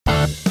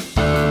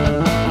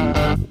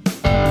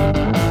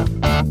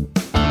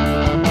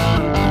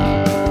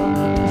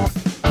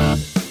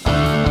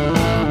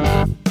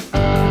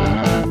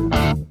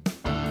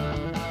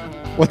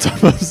What's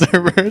up,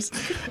 observers?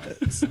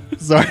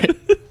 Sorry.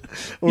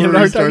 We'll You have a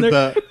hard time restart there?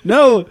 that.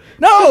 No.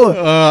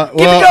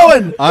 Keep it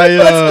going.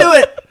 Let's do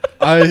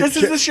it. This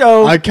is the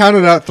show. I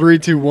counted out 3,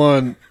 2,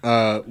 1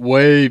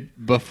 way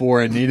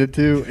before I needed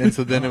to, and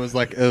so then it was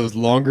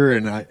longer,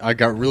 and I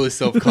got really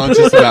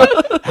self-conscious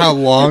about how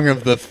long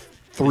of the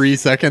 3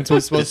 seconds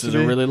was supposed This is to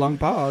be. a really long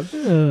pause.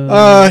 This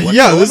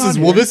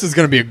is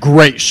going to be a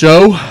great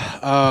show.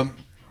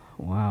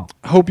 Wow.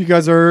 I hope you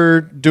guys are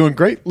doing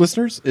great,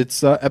 listeners.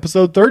 It's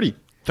episode 30.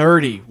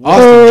 30.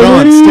 Austin,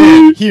 John,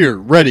 Stan here,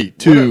 ready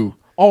to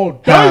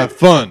have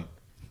fun.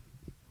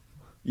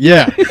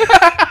 Yeah.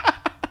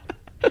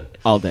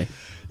 All day.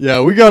 Yeah,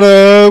 we got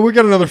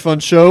another fun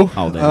show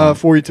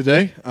for you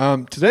today.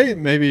 Today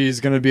maybe is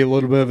going to be a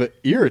little bit of an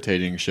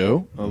irritating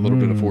show, a little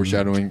bit of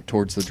foreshadowing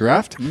towards the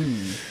draft.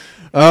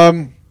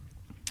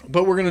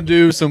 But we're going to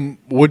do some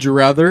Would You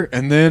Rather,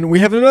 and then we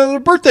have another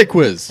birthday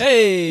quiz.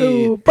 Hey.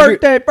 Ooh,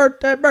 birthday.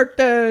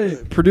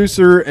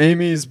 Producer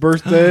Amy's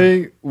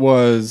birthday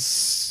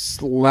was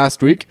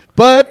last week,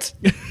 but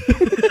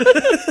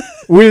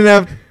we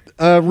didn't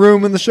have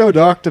room in the show,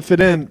 Doc, to fit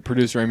in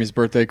Producer Amy's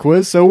birthday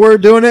quiz, so we're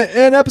doing it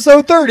in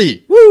episode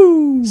 30.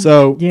 Woo!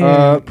 So,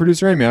 Yeah.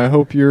 Producer Amy, I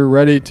hope you're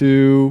ready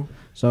to...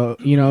 So,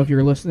 if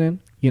you're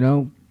listening,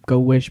 go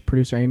wish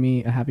Producer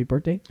Amy a happy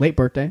birthday. Late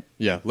birthday.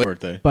 Yeah, late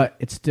birthday. But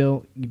it's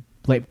still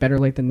better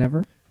late than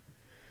never.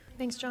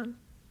 Thanks, John.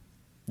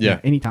 Yeah.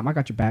 Anytime. I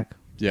got your back.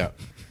 Yeah.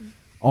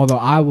 Although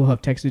I will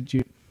have texted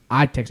you.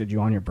 I texted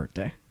you on your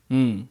birthday.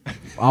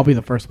 I'll be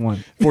the first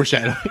one.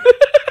 Foreshadowing.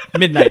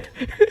 Midnight.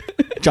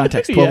 John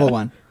text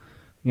 12:01.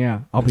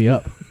 Yeah, I'll be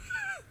up.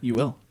 You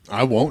will.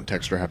 I won't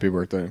text her happy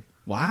birthday.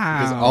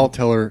 Because Wow. I'll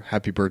tell her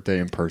happy birthday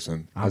in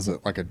person as a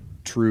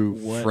true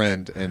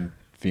friend and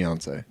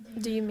fiance.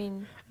 Do you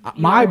mean you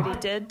my- already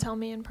did tell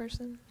me in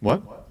person?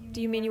 What?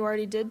 Do you mean you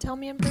already did tell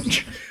me in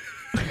person?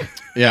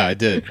 Yeah, I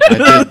did.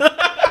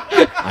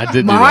 I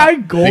did do My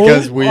that. goal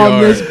Because we on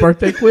are... this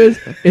birthday quiz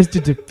is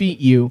to defeat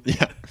you.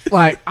 Yeah.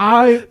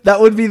 That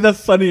would be the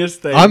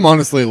funniest thing. I'm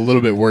honestly a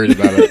little bit worried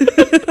about it.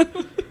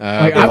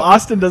 if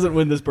Austin doesn't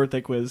win this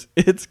birthday quiz,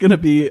 it's going to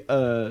be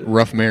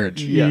rough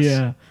marriage. Yes.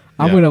 Yeah.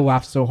 I'm Yeah. going to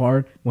laugh so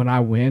hard when I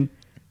win.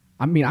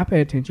 I mean, I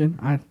pay attention.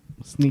 I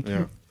sneak.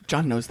 Yeah.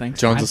 John knows things.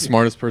 John's I the do.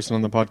 smartest person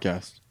on the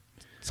podcast.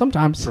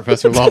 Sometimes.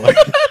 Professor Lawler.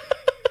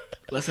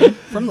 Listen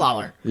from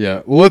Lawler.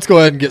 Yeah. Well, let's go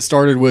ahead and get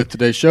started with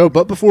today's show.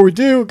 But before we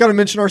do, got to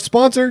mention our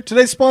sponsor.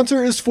 Today's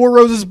sponsor is Four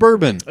Roses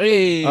Bourbon.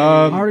 Hey.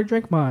 I already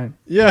drank mine.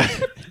 Yeah.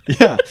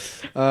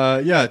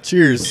 Yeah.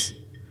 Cheers,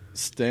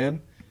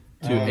 Stan.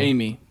 to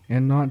Amy.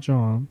 And not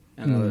John.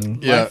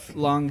 And Yeah.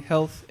 lifelong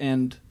health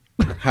and...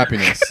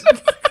 Happiness.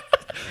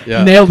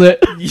 Yeah. Nailed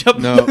it. Yep.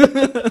 No,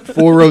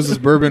 Four Roses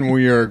Bourbon.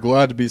 We are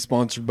glad to be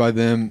sponsored by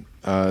them.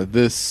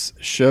 This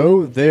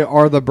show, they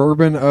are the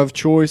bourbon of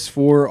choice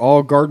for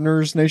all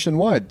gardeners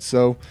nationwide.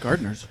 So,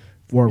 Gardeners.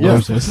 Four Yeah.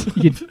 roses.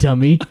 You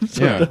dummy.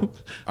 yeah,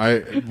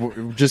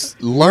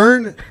 just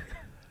learn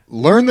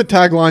the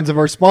taglines of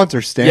our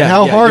sponsor, Stan.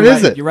 How hard you're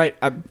is right, it You're right.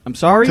 I'm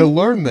sorry. to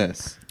learn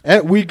this?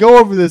 We go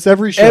over this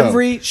every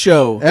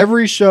show.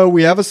 Every show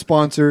we have a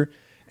sponsor,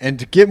 and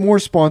to get more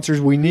sponsors,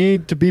 we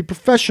need to be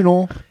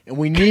professional, and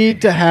we need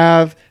to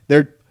have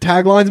their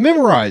taglines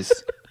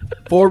memorized.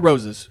 4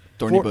 roses.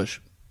 Thorny Four- bush.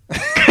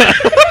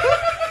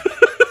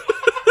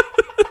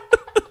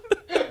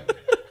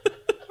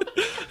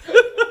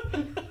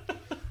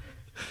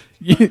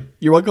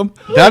 You're welcome.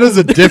 That is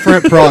a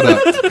different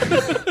product.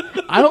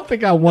 I don't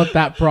think I want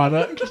that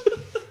product.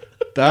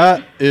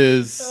 That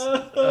is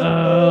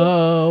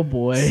Oh,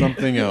 boy.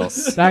 something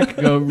else. That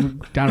could go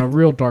down a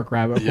real dark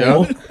rabbit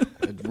hole. Yep.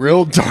 A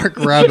real dark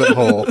rabbit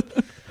hole.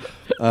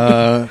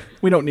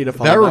 We don't need a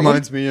follow. That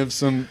reminds me of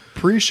some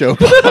pre-show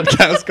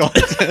podcast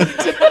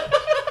content.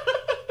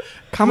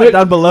 Comment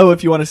down below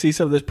if you want to see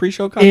some of this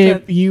pre-show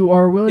content. If you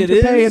are willing It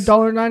to pay is-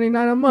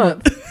 $1.99 a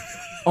month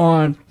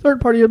on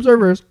third-party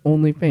observers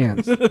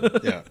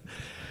OnlyFans. Yeah.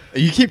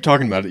 You keep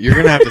talking about it. You're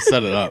going to have to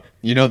set it up.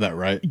 You know that,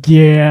 right?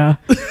 Yeah.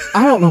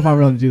 I don't know if I'm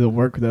willing to do the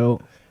work,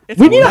 though. It's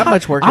not that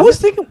much work. I is was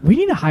it? thinking we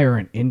need to hire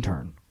an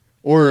intern.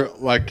 Or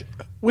like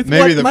With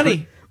maybe what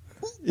money?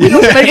 You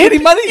don't make any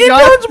money,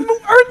 John.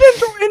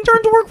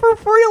 Interns work for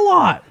free a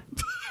lot.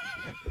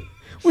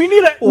 We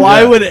need a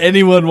Why would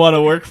anyone want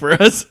to work for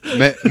us?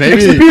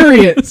 maybe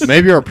experience.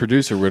 maybe our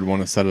producer would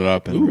want to set it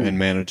up and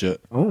manage it.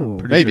 Oh,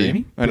 Maybe.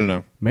 Amy? I don't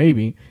know.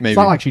 maybe. Maybe. It's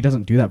not like she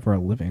doesn't do that for a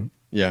living,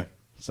 Yeah.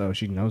 so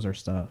she knows her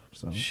stuff.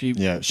 So She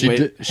She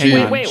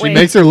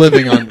makes her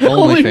living on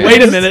OnlyFans.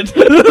 Wait a minute.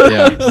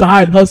 Yeah.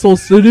 side hustle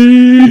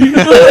city.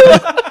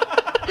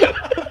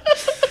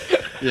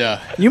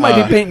 Yeah. You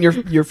might be painting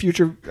your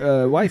future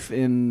wife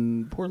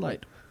in poor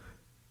light.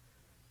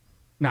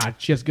 Nah,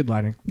 she has good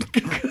lighting.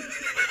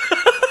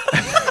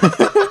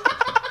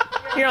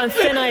 You're on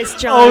thin ice,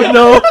 John. Oh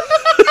no!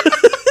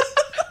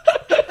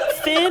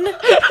 Thin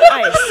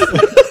ice.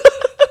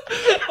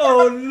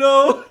 Oh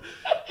no!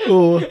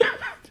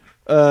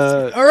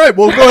 Oh. All right.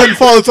 Well, go ahead and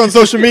follow us on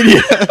social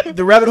media.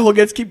 The rabbit hole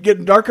keep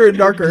getting darker and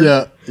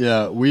darker.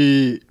 Yeah.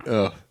 We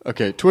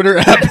okay. Twitter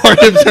at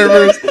Party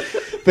Observers,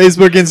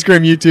 Facebook,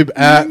 Instagram, YouTube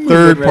at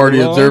Third Party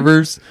along.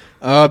 Observers.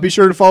 Be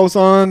sure to follow us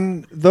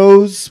on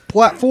those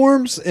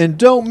platforms and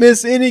don't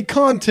miss any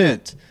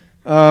content.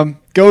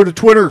 Go to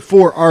Twitter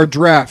for our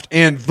draft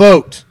and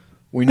vote.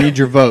 We need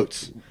your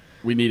votes.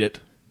 We need it.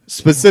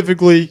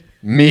 Specifically,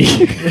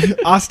 me.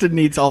 Austin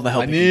needs all the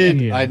help. I he can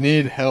need Yeah. I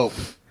need help,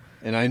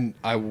 and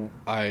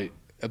I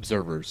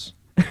observers.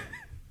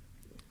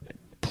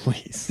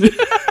 Please get.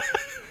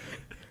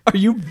 Are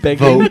you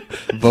begging?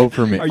 vote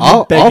for me. Are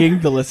you begging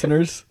the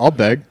listeners? I'll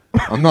beg.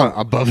 I'm not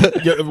above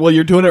it. Well,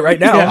 you're doing it right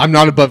now. I'm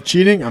not above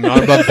cheating. I'm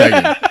not above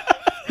begging.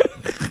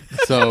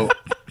 So,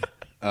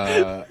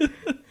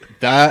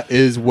 that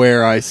is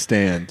where I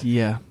stand.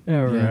 Yeah.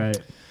 All right.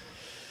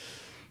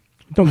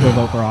 Don't go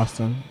vote for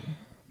Austin.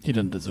 He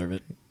doesn't deserve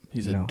it.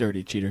 He's a No.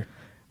 dirty cheater.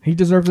 He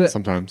deserves it.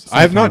 Sometimes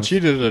I have not Sometimes.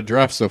 cheated at a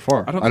draft so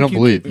far. I don't I don't think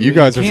believe you you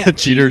guys are can't the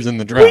cheaters in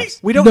the drafts.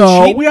 We don't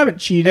No, cheat. we haven't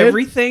cheated.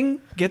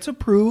 Everything gets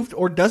approved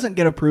or doesn't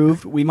get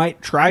approved. We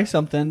might try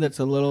something that's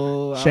a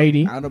little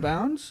Shady. out of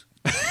bounds.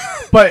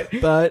 But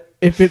But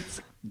if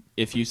it's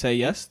if you say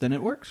yes, then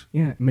it works.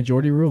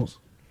 majority rules.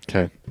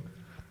 Okay.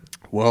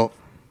 Well,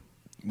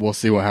 we'll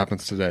see what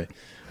happens today.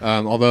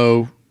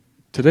 Although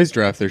today's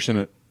draft there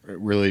shouldn't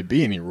really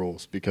be any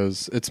rules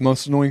because it's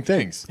most annoying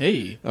things.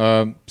 Hey.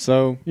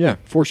 So yeah,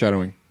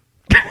 foreshadowing.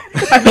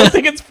 I don't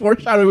think it's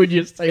foreshadowing when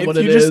you just say If what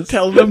you it just is.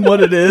 tell them what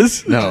it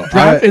is. No,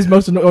 Draft is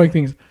most annoying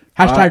things.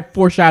 Hashtag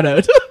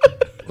foreshadowed.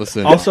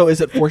 listen. Also,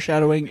 is it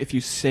foreshadowing if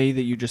you say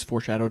that you just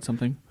foreshadowed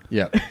something?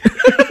 Yeah.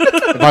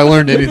 If I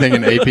learned anything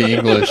in AP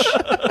English,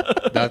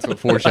 that's what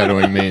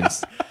foreshadowing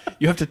means.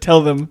 You have to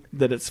tell them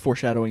that it's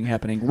foreshadowing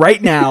happening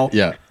right now.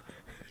 Yeah.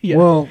 Yeah.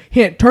 Well-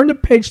 hint, turn to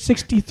page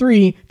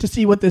 63 to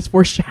see what this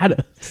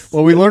foreshadows.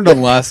 Well, we learned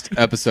on last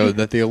episode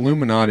that the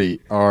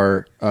Illuminati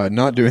are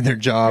not doing their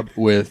job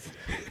with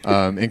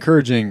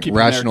encouraging Keeping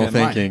rational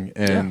America in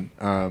thinking,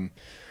 and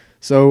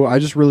so I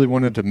just really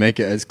wanted to make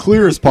it as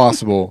clear as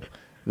possible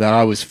that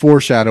I was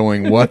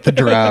foreshadowing what the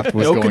draft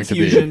was No going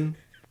confusion. to be.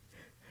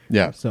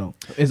 Yeah. So,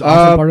 is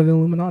also Uh, part of the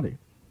Illuminati.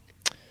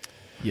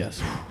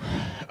 Yes.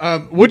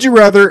 Would you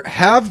rather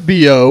have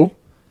BO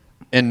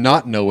and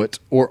not know it,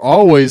 or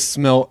always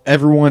smell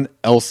everyone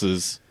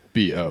else's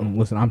BO?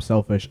 Listen, I'm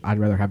selfish. I'd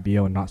rather have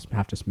BO and not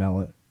have to smell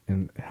it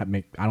and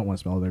I don't want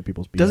to smell other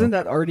people's BO. Doesn't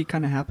that already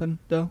kind of happen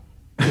though?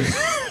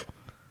 'Cause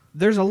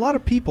there's a lot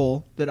of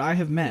people that I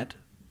have met,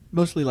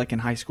 mostly like in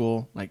high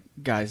school, like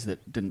guys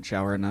that didn't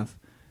shower enough.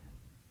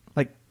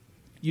 Like,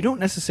 you don't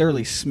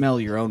necessarily smell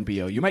your own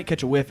BO. You might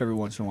catch a whiff every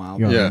once in a while.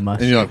 You're- Yeah,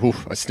 must. and you're like,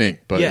 oof, I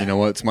stink, but Yeah. you know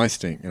what? It's my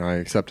stink, and I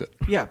accept it.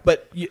 Yeah,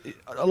 but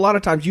a lot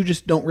of times you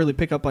just don't really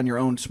pick up on your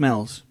own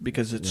smells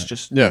because it's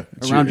just Yeah,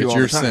 it's around your, you it's all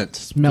your the time. scent.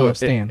 Smell So it,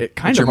 Stan. It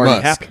kind It's of your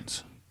already musk.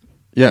 happens.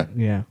 Yeah.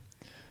 Yeah.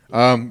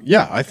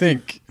 Yeah, I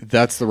think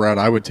that's the route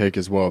I would take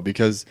as well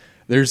because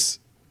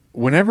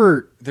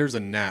whenever there's a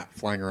gnat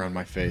flying around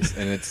my face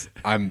and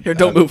Here,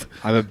 don't move.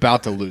 I'm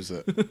about to lose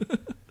it.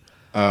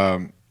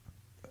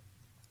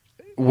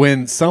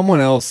 When someone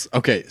else,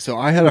 okay, so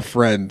I had a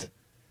friend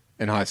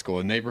in high school,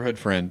 a neighborhood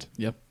friend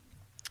Yep.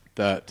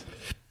 that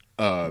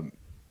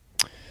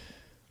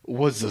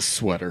was a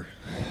sweater.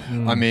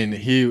 I mean,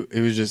 he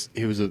was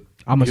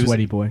I'm a he was-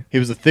 sweaty boy. He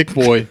was a thick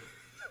boy,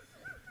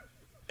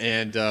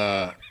 and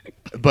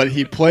but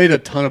he played a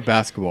ton of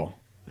basketball,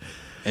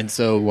 and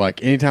so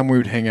like anytime we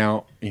would hang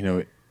out,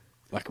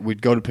 like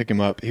we'd go to pick him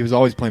up, he was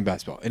always playing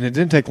basketball, and it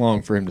didn't take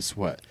long for him to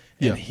sweat,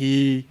 Yeah. and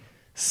he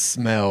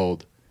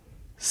smelled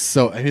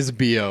and his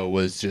BO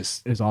was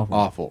just It's awful.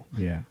 awful.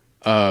 Yeah.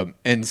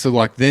 And so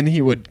like then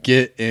he would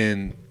get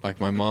in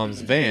like my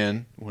mom's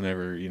van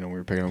whenever we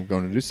were picking up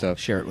going to do stuff,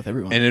 Share it with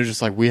everyone. and it was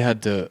just like we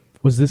had to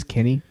Was this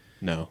Kenny?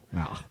 no.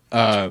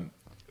 Ah.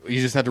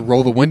 You just had to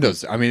roll the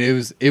windows. I mean,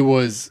 it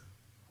was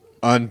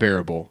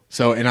unbearable.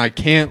 So, and I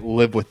can't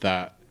live with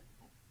that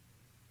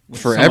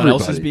for someone everybody.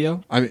 else's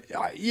BO? I mean,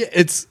 yeah,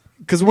 it's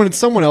because when it's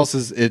someone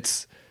else's,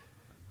 it's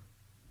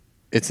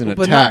an Well,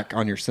 but attack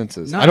on your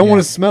senses. not I don't want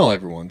yet. to smell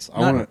everyone's. I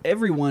Not want to.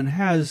 everyone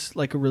has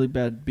like a really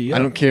bad BO. I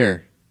don't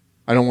care.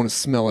 I don't want to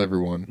smell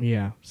everyone.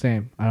 Yeah,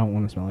 same. I don't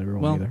want to smell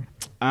everyone Well, either.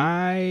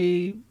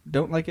 I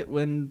don't like it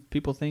when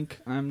people think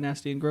I'm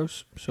nasty and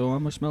gross, so I'm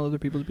gonna smell other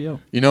people's BO.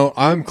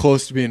 I'm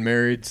close to being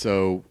married,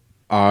 so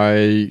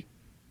I.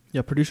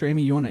 Yeah, producer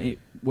Amy, you want to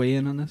weigh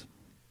in on this?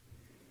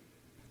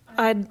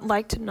 I'd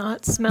like to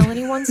not smell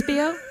anyone's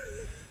BO.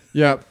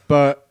 Yeah,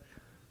 but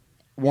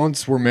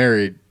once we're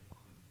married,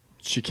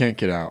 she can't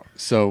get out.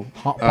 So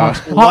Hot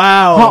box.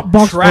 wow, Hot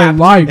box for trapped.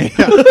 life.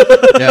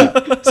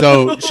 yeah.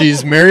 So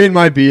she's marrying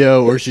my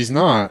BO or she's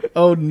not.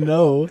 Oh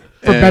no!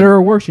 For And- better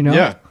or worse,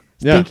 Yeah.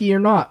 Yeah. Stinky or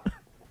not.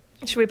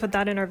 Should we put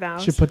that in our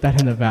vows? Should put that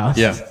in the vows.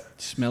 Yeah.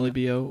 Smelly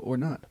BO or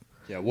not?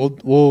 Yeah.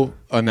 We'll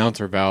announce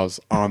our vows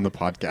on the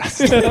podcast.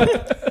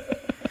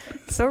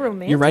 So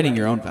romantic. You're writing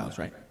your own vows,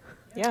 right?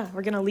 Yeah,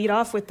 we're gonna lead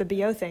off with the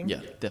BO thing.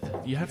 Yeah,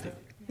 definitely. You have to.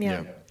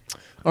 Yeah.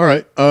 All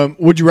right.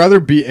 Would you rather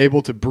be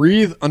able to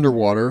breathe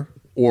underwater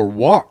or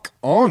walk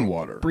on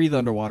water? Breathe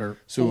underwater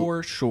So-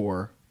 for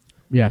sure.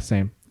 Yeah,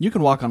 same. You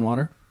can walk on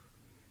water.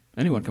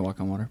 Anyone can walk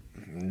on water.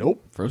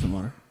 Nope. Frozen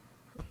water.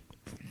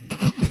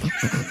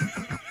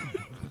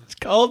 It's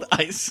called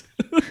ice.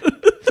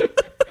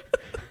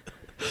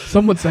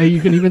 Some would say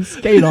you can even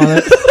skate on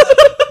it.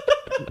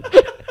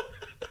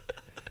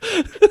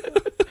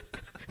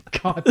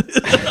 God.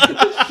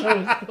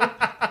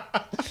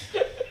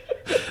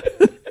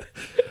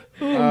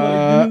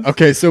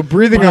 Okay, so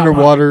breathing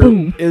underwater.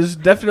 Boom. Is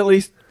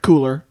definitely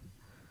cooler.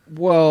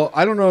 Well,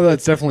 I don't know that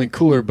it's definitely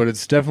cooler, but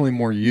it's definitely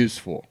more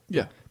useful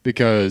Yeah.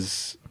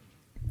 because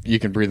you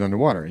can breathe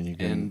underwater and you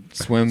can And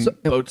swim.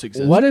 Boats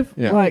exist. What if,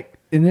 Yeah. like,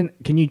 and then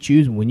can you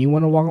choose when you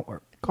want to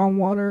walk on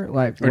water?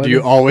 Like, or what do you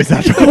if- always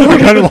have to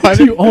walk underwater?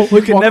 do you always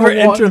You can walk never on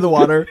water? enter the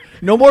water.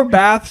 No more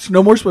baths.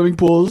 No more swimming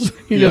pools.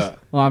 You Yeah. just,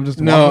 oh, I'm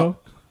just a No.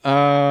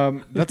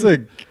 walker. That's a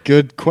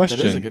good question.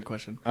 That is a good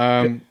question.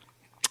 I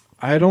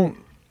don't.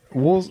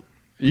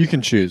 You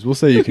can choose. We'll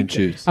say you can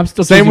choose. I'm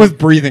still Same choosing- with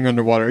breathing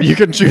underwater. You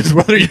can choose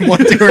whether you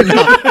want to or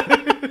not.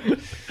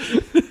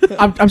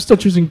 I'm still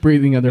choosing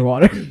breathing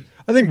underwater.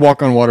 I think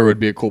walk on water would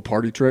be a cool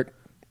party trick.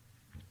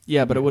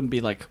 Yeah, but it wouldn't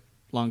be like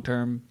long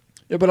term.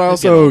 Yeah, but I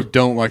also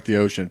don't like the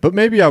ocean. But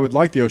maybe I would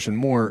like the ocean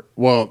more.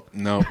 Well,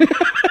 no.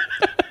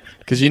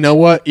 Because you know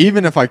what?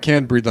 Even if I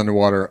can breathe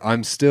underwater,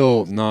 I'm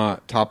still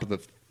not top of the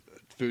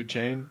food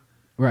chain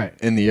Right.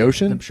 in the Them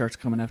ocean. sharks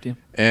coming after you.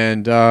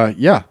 And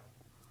yeah.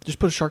 Just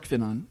put a shark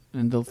fin on,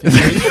 and they'll think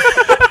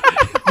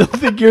they'll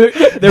think you're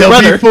their They'll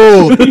brother. be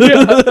fooled.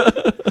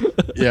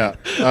 Yeah.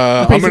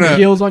 I'm Put some gonna.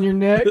 gills on your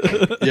neck.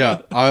 Yeah,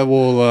 I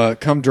will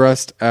come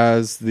dressed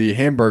as the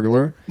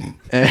Hamburglar,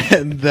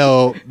 and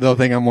they'll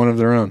think I'm one of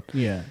their own.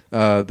 Yeah.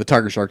 The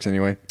tiger sharks,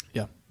 anyway,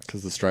 Yeah.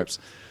 because the stripes.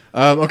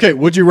 Okay,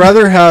 would you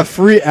rather have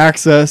free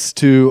access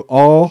to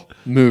all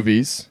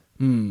movies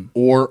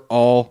or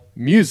all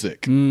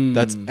music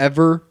that's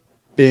ever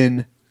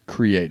been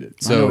created?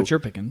 I know So, what you're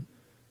picking.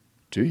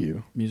 do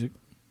you? Music.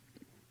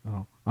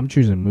 Oh, I'm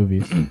choosing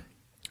movies.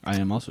 I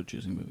am also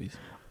choosing movies.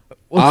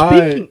 Well,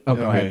 speaking. Oh,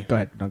 go okay. ahead. Go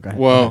ahead. No, go ahead.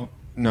 Well,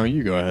 no,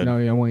 you go ahead. no,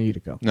 I want you to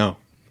go. No.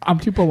 I'm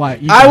too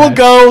polite. You I will ahead.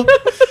 go.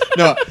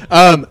 No,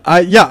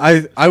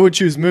 I would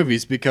choose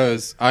movies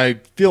because I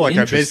feel like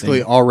I Interesting.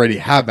 basically already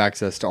have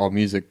access to all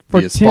music for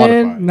via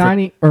Spotify.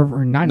 $10.90 or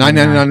 $9.99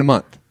 $9.99 a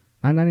month.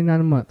 $9.99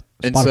 a month.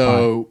 And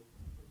Spotify.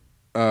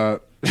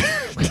 so,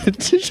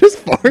 did you just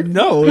fart?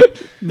 No, that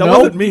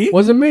wasn't me.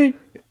 Wasn't me.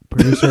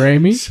 Producer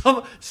Amy.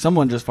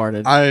 Someone just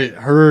farted. I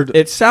heard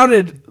It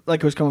sounded like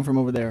it was coming from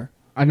over there.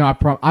 I know.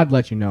 I'd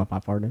let you know if I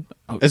farted.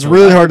 Oh, it's no.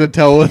 really hard to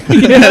tell with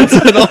the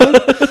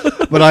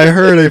headset on, but I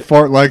heard a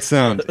fart-like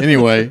sound.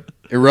 Anyway,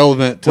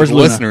 irrelevant to Where's the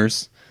Luna?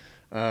 listeners.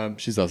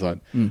 She's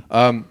outside.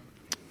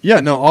 Yeah,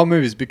 no, all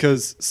movies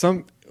because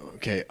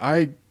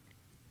I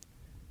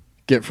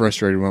get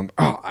frustrated when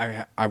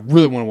I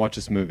really want to watch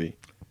this movie.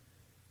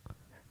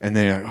 And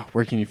then you're like,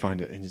 where can you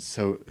find it? And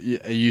so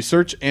you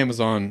search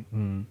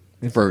Amazon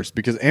first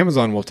because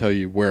Amazon will tell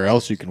you where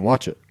else you can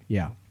watch it.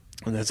 Yeah.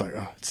 And then it's like,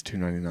 it's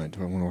 $2.99.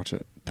 Do I want to watch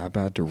it that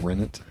bad to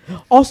rent it?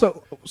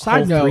 Also,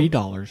 side note,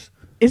 $3.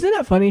 isn't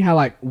it funny how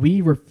like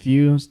we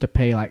refuse to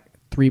pay like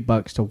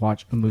 $3 to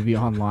watch a movie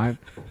online,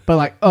 but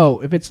like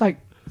if it's like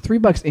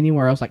 $3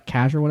 anywhere else, like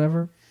cash or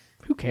whatever,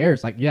 who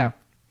cares? Like, yeah,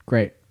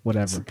 great, It's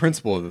whatever. the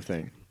principle of the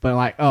thing. But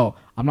like,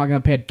 I'm not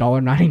gonna pay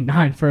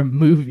 $1.99 for a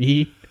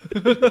movie.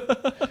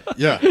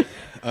 Yeah.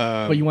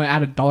 But you want to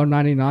add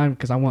 $1.99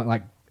 because I want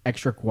like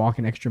extra guac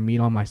and extra meat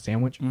on my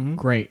sandwich?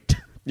 Great,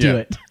 do Yeah.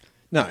 it.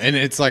 No, and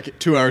it's like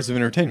 2 hours of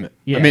entertainment.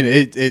 Yeah. I mean,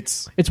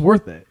 it's It's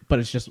worth it, but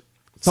it's just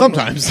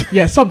sometimes.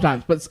 Yeah,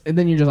 sometimes. But and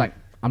then you're just like,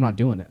 I'm not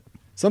doing it.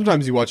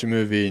 Sometimes you watch a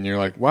movie and you're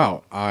like,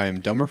 wow, I am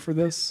dumber for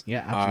this.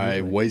 Yeah, I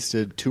absolutely.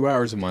 wasted 2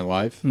 hours of my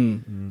life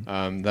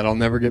that I'll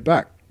never get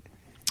back.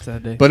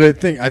 Sad day.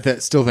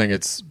 But still think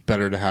it's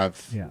better to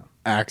have Yeah.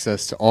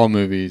 access to all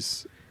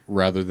movies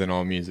rather than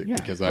all music Yeah,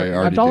 because I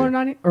already do.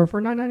 $1.90 or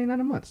for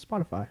 $9.99 a month,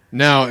 Spotify.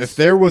 Now, if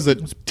there was a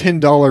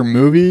 $10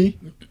 movie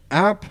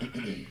app,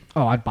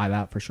 Oh, I'd buy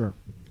that for sure.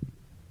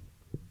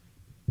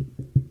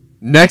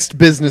 next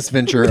business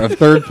venture of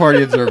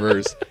third-party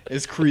observers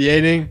is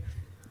creating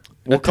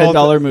a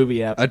 $10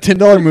 movie app a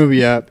 $10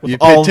 movie app. You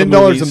pay all the $10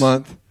 a movies.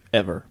 month.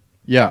 ever.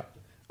 Yeah.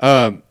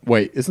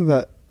 Wait, isn't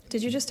that?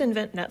 Did you just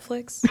invent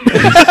Netflix?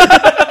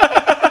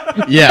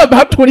 Yeah.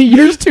 About 20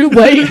 years too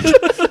late.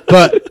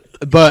 but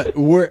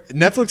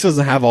Netflix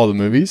doesn't have all the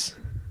movies.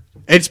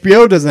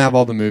 HBO doesn't have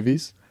all the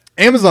movies.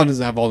 Amazon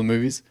doesn't have all the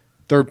movies.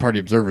 Third-party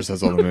observers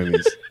has all the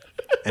movies,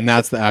 and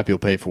that's the app you'll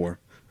pay for.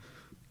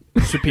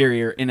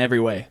 Superior in every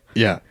way.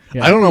 Yeah.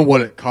 Yeah. I don't know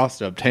what it costs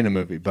to obtain a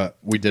movie, but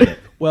we did it.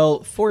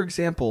 Well, for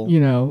example, You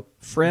know,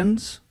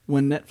 Friends,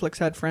 when Netflix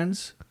had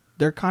Friends,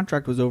 their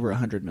contract was over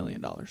 $100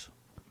 million.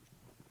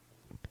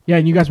 yeah,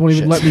 and you guys won't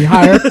even Shit. let me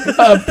hire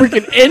a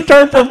freaking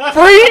intern for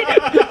free,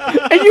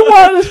 and you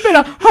wanted to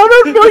spend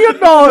 $100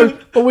 million,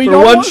 but we For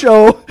don't one want,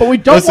 show. but we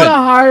don't Listen. want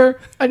to hire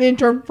an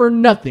intern for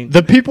nothing.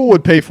 The people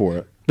would pay for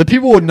it. The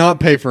people would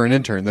not pay for an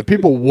intern. The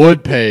people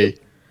would pay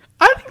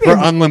I think for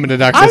they, unlimited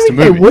I access to think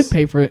they movies. would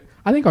pay for it.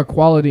 I think our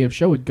quality of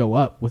show would go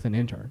up with an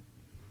intern.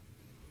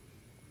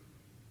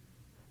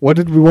 What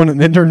did we want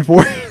an intern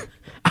for?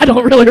 I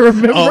don't really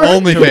remember. Oh, To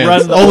run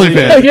OnlyFans. the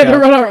OnlyFans. Yeah, to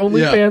run our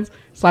OnlyFans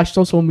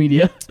social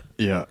media.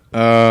 Yeah.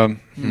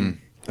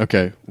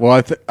 Okay.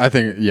 Well, I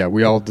think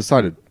we all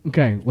decided.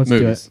 Okay, let's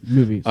Movies. do it.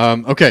 Movies.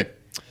 Okay.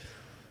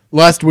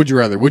 Last, would you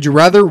rather? Would you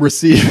rather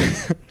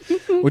receive?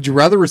 Would you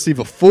rather receive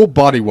a full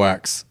body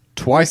wax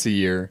twice a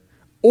year,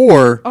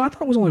 or I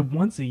thought it was only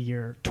once a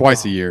year.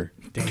 twice a year,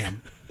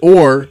 Damn.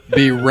 or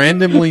be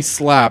randomly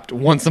slapped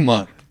once a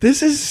month?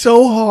 This is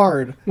so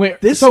hard. Wait,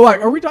 This- so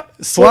like, are we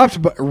talking? Slapped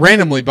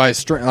randomly by a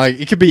like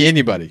it could be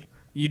anybody.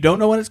 You don't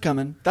know when it's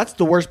coming. That's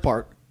the worst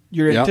part.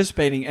 You're Yep.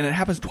 anticipating, and it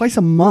happens twice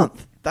a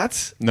month.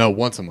 That's No,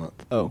 once a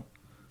month.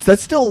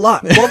 that's still a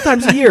lot. 12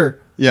 times a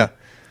year. Yeah.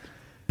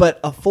 But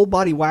a full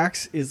body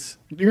wax is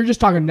You're just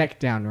talking neck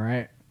down,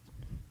 right?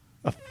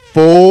 A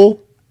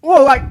full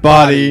Well, like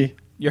body.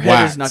 your head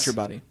wax. is not your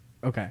body.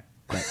 Okay.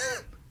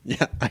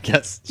 Yeah, I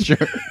guess. Sure.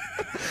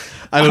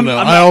 I don't know.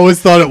 I always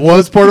thought it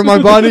was part of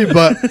my body,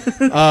 but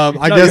I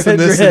No, guess your in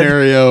head- this your head.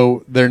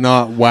 scenario, they're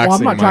not waxing Well,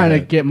 I'm not my trying to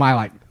head. get my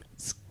like.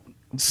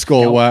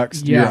 Skull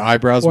waxed, your Yeah.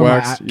 eyebrows Or my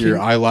waxed, your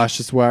can-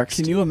 eyelashes waxed,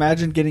 Can you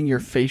imagine getting your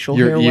facial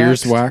your hair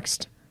ears waxed?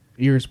 waxed.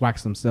 Ears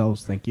wax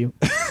themselves. Thank you.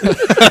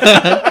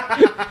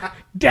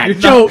 Dad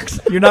jokes.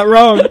 You're not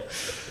wrong.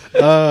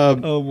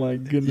 Um, Oh my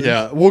goodness.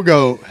 yeah, we'll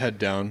go head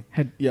down.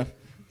 Yeah.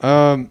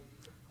 I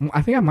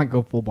think I might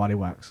go full body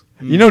wax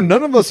You know,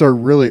 none of us are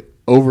really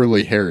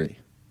overly hairy.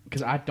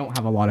 because I don't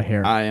have a lot of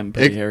hair. I am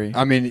pretty It- hairy.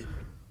 I mean,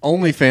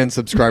 OnlyFans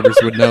subscribers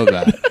would know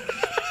that.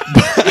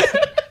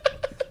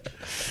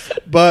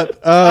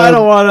 But I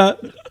don't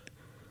want to.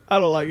 I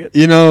don't like it.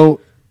 you know,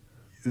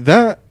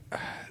 that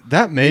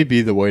may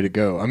be the way to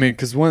go. I mean,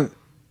 because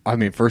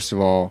first of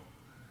all,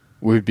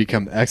 we would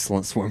become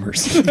excellent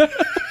swimmers.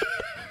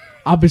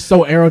 I'll be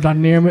so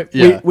aerodynamic.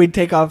 Yeah. We'd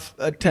take off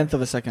 1/10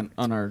 of a second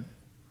on our.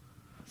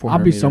 I'll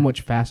be so meter.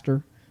 much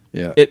faster.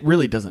 Yeah. It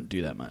really doesn't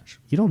do that much.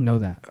 You don't know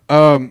that.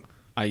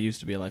 I used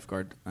to be a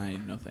lifeguard. I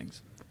know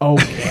things.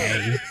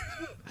 Okay.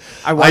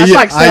 I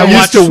I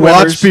used to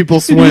watch swimmers.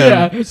 people swim.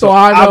 Yeah. So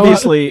I know.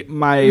 Obviously,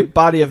 my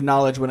body of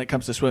knowledge when it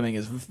comes to swimming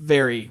is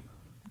very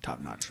top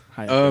notch.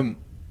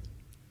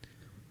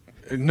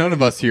 None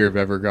of us here have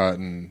ever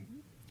gotten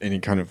any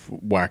kind of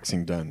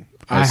waxing done.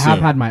 I have assume.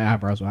 had my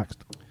eyebrows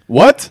waxed.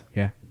 What?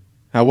 Yeah.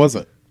 How was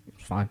it?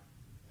 It's fine.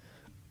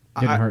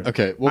 Didn't hurt.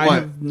 Okay. Well, I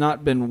have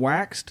not been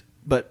waxed,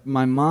 but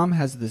my mom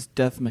has this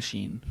death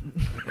machine.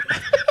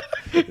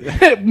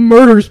 It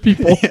murders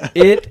people.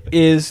 It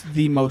is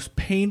the most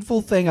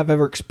painful thing I've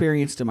ever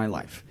experienced in my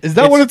life. is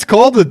that what it's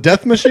called? A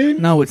death machine?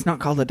 No, it's not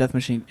called a death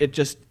machine.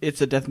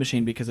 It's a death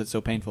machine because it's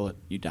so painful that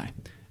you die.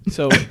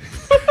 So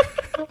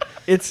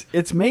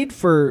it's made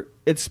for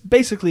it's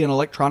basically an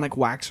electronic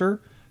waxer.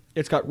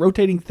 It's got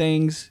rotating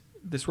things,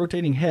 this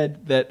rotating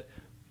head that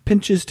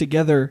pinches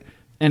together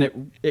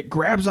and it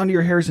grabs onto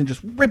your hairs and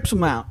just rips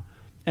them out.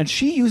 And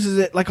she uses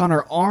it like on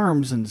her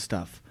arms and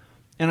stuff.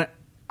 And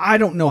I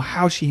don't know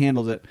how she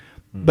handles it,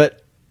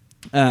 but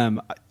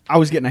I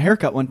was getting a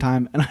haircut one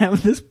time and I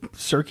have this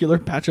circular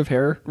patch of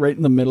hair right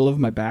in the middle of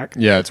my back.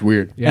 Yeah, it's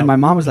weird. Yeah. And my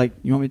mom was like,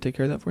 "You want me to take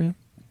care of that for you?"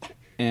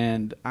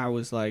 And I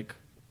was like,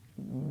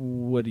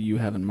 "What do you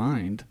have in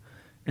mind?"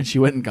 And she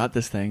went and got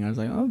this thing. I was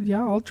like, "Oh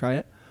yeah, I'll try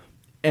it."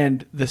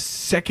 And the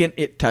second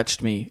it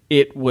touched me,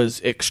 it was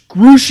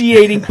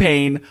excruciating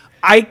pain.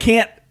 I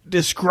can't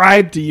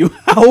describe to you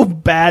how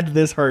bad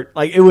this hurt.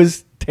 Like, it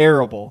was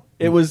terrible.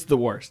 It was the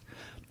worst.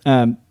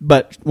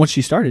 But once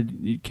she started,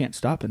 you can't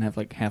stop and have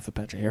like half a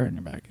patch of hair in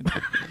your back.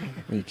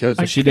 You could.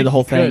 So she did the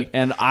whole thing,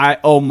 and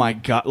oh my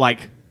god,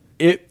 like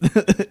it.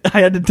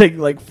 I had to take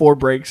like 4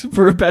 breaks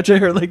for a patch of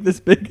hair like this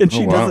big, and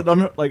she wow. does it on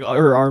her, like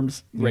her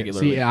arms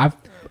regularly. See, I've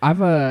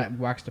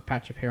waxed a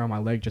patch of hair on my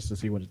leg just to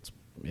see what it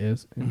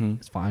is. And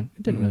It's fine.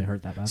 It didn't really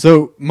hurt that bad.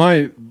 So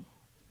my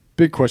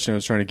big question I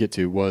was trying to get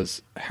to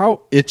was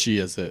how itchy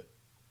is it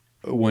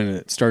when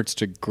it starts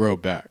to grow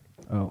back?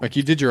 Oh. Like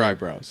you did your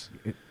eyebrows.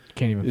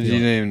 Can't even You feel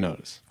didn't it. even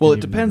notice. Well, it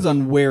Didn't even depends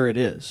on where it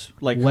is.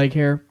 Like Leg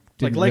hair. like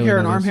didn't leg really hair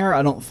and arm notice. hair,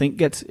 I don't think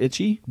gets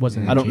itchy.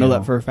 Wasn't I don't itchy know at that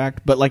all. for a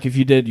fact. But like if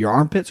you did your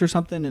armpits or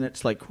something, and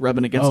it's like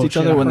rubbing against Oh, each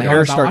shit, other I when the forgot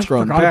hair about- starts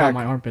growing I forgot about back.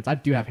 my armpits. I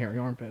do have hairy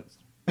armpits.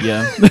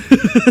 Yeah.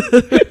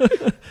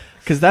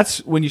 Because that's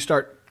when you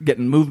start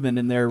getting movement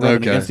in there rubbing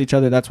Okay. against each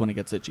other. That's when it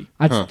gets itchy.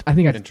 I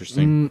think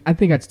Interesting. I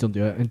think I'd still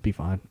do it. It'd be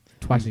fine.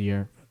 Twice a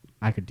year,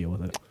 I could deal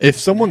with it. If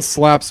someone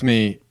slaps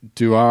me,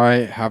 do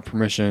I have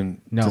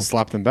permission No. to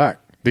slap them back?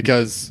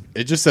 Because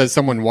it just says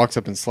someone walks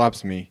up and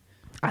slaps me,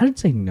 I'd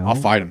say no. I'll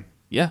fight him.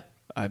 Yeah.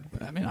 I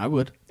mean, I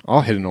would.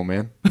 I'll hit an old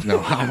man. No,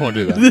 I won't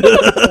do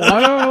that.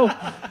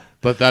 Wow.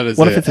 But that is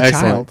What it. if it's a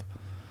Excellent. child?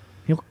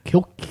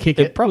 He'll kick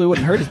It it. probably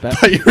wouldn't hurt as bad.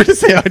 You were to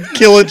say I'd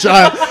kill a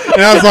child,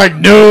 and I was like,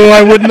 no,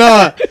 I would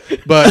not.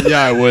 But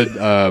yeah, I would.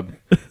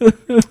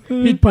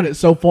 He'd put it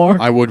so far.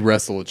 I would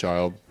wrestle a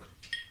child.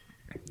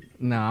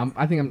 No,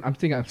 I think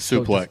I'd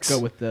still Suplex. just go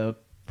with the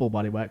full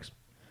body wax.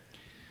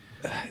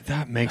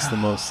 That makes the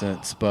most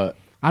sense. But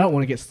I don't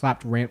want to get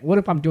slapped. What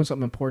if I'm doing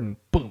something important?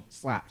 Boom,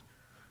 slapped.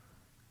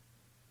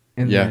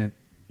 And Yeah.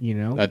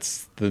 then,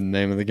 that's the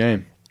name of the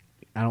game.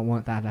 I don't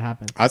want that to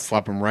happen. I'd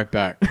slap him right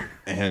back,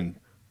 and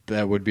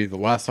that would be the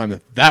last time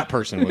that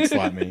person would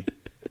slap me.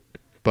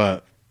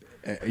 But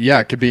Yeah,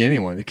 it could be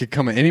anyone. It could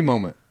come at any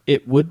moment.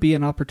 It would be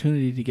an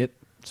opportunity to get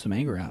some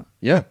anger out.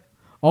 Yeah.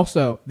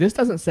 Also, this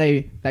doesn't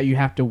say that you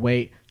have to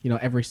wait,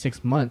 every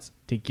 6 months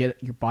to get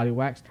your body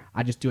waxed.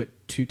 I just do it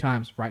 2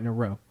 times right in a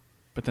row.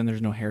 But then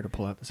there's no hair to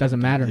pull out. Doesn't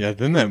matter. Yeah,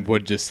 then that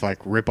would just like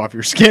rip off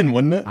your skin,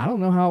 wouldn't it? I don't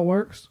know how it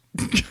works.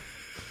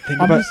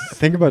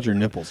 Think about your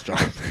nipples, John.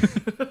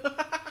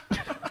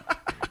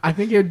 I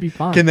think it would be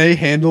fine. Can they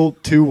handle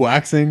 2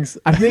 waxings?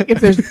 I think if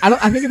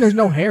there's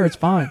no hair, it's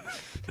fine.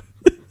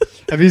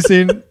 Have you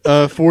seen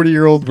a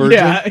 40-year-old virgin?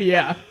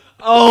 Yeah.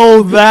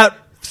 Oh, that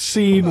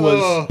scene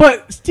was...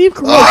 But Steve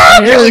Carell's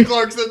Kelly hairy.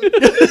 Clarkson.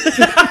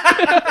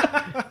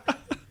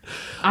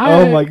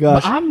 Oh my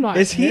gosh! I'm not.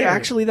 Is he hairy.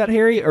 actually that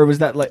hairy, or was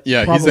that like? Yeah,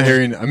 he's probably- a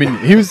hairy. I mean,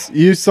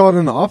 you saw it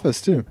in The Office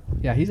too.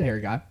 Yeah, he's a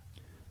hairy guy.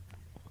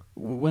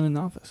 When in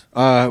the office?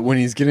 When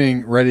he's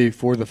getting ready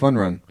for the fun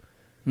run,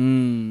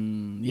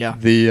 Yeah.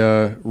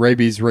 the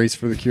rabies race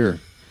for the cure.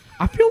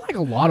 I feel like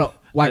a lot of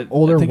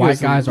older I think it white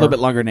was guys a little are. bit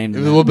longer name. It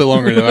Than was a that. little bit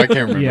longer though. I can't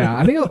remember. Yeah,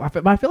 I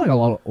feel like a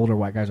lot of older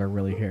white guys are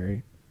really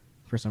hairy,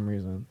 for some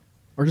reason,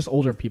 or just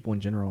older people in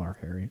general are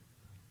hairy.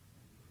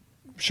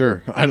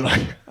 Sure.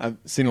 I've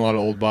seen a lot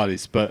of old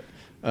bodies, but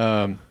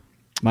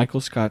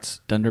Michael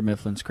Scott's Dunder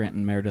Mifflin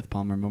Scranton Meredith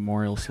Palmer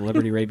Memorial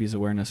Celebrity Rabies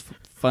Awareness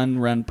Fun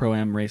Run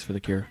Pro-Am Race for the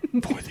Cure.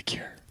 for the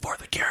cure. For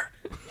the cure.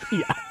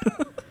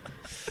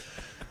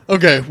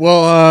 Okay,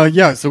 well,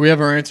 yeah, so we have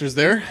our answers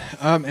there.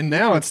 And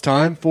now it's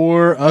time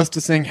for us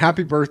to sing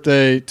happy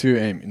birthday to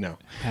Amy. No.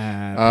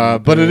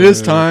 But it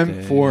is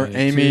time for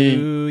Amy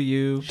to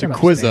you. to Shut up,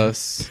 quiz Stan.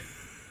 us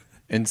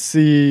and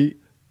see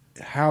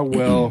how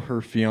well her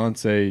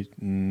fiance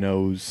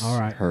knows All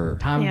right, her.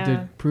 time Yeah.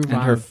 to prove And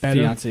I'm her a better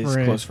fiance's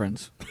friend. close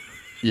friends.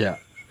 Yeah.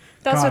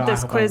 That's God, what I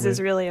this hope I quiz win. is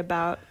really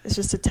about. It's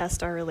just to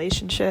test our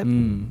relationship.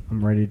 I'm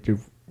ready to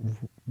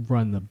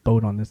run the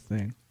boat on this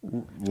thing.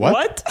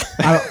 What?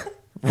 I don't,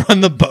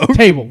 Run the boat?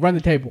 run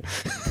the table.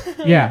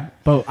 Yeah,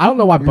 boat. I don't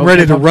know why boat. I'm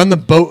ready to run the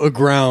boat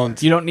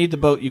aground. You don't need the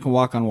boat. You can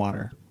walk on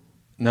water.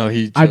 No,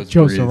 he chose I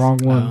chose the breathe. wrong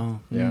one. Oh.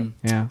 Yeah.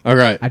 Yeah. All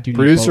right. I do need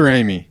Producer both.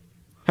 Amy.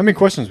 How many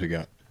questions we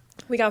got?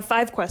 We got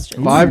 5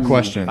 questions. 5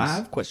 questions.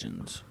 5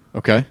 questions.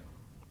 Okay.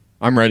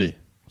 I'm ready.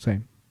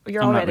 Same.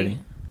 You're I'm all not ready.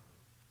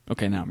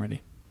 Okay, now I'm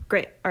ready.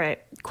 Great. All right.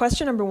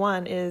 Question number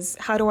 1 is,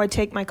 how do I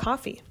take my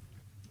coffee?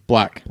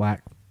 Black.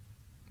 Black.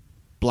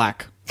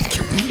 Black.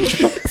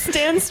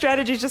 Stan's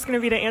strategy is just going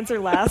to be to answer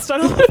last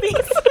on all of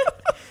these.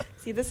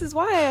 See, this is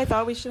why I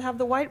thought we should have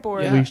the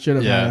whiteboard. Yeah. We should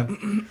have. Yeah.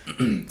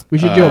 We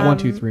should do it 1,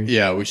 2, 3.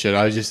 Yeah, we should.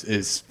 It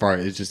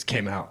just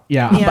came out.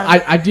 Yeah. Yeah.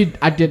 But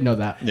I did know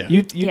that. Yeah.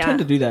 You Yeah. tend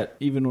to do that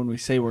even when we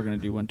say we're going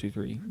to do 1, 2,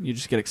 3. You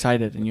just get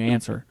excited and you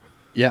answer.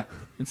 Yeah.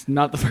 It's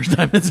not the first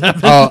time it's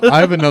happened. I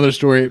have another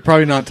story.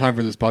 Probably not time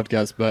for this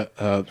podcast, but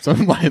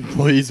some of my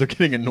employees are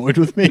getting annoyed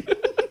with me.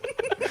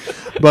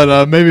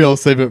 But maybe I'll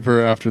save it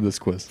for after this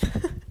quiz.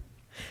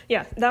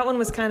 Yeah, that one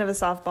was kind of a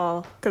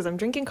softball because I'm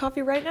drinking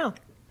coffee right now,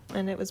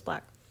 and it was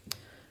black.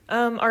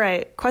 All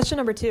right, question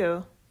number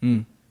 2.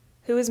 Mm.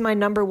 Who is my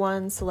number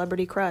 1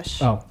 celebrity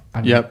crush? Oh. I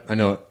know. Yep, I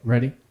know it.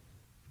 Ready?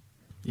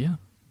 Yeah.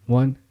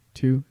 1,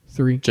 2,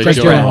 3. Jake Jake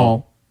Gyllenhaal.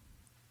 Gyllenhaal.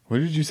 What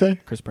did you say?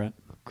 Chris Pratt.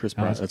 Chris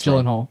No, Pratt. it's That's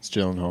Gyllenhaal. Right. It's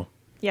Gyllenhaal.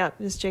 Yeah,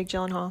 it's Jake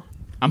Gyllenhaal.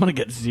 I'm going to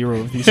get 0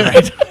 of these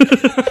right.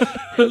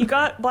 You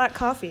got black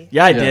coffee.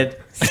 Yeah, I Yeah. did.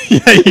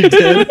 Yeah, you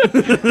did.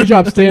 Good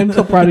job, Stan.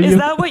 So proud of Is you.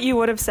 that what you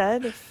would have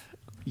said?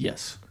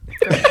 Yes.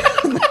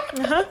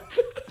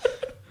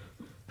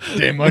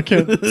 Damn, I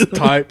can't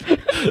type.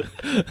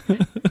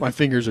 My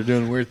fingers are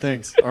doing weird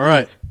things. All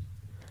right.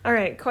 All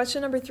right,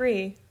 question number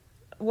 3.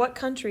 What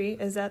country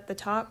is at the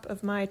top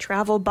of my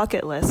travel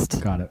bucket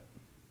list? Got it.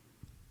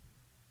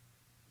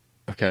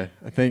 Okay.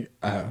 I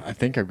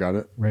think I've got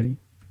it. Ready?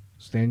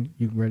 Stan,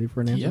 you ready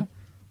for an answer? Yeah.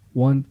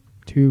 1,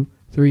 2,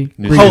 3.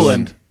 New Greece.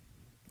 Zealand.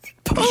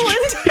 Poland.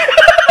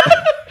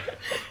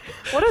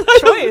 What a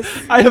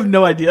choice. I have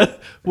no idea.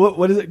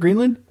 What is it?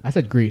 Greenland? I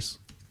said Greece.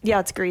 Yeah,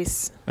 it's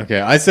Greece. Okay,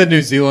 I said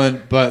New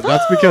Zealand, but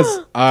that's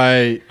because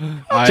I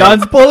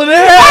John's pulling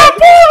it.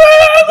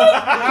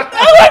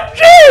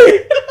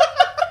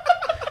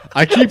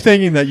 I keep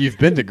thinking that you've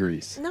been to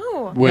Greece.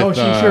 No. With, No,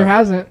 she sure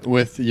hasn't.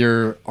 With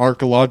your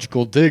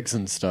archaeological digs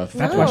and stuff.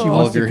 That's why she No. all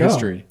wants of to your go.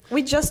 history.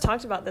 We just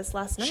talked about this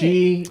last night.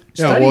 She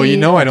Yeah, well, you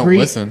know I don't Greek,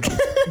 listen.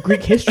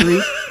 Greek history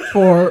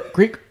for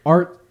Greek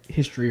art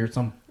history or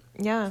something.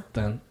 Yeah.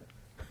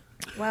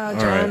 Wow, All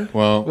John. right.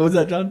 Well, What was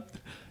that, John?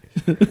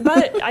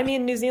 But, I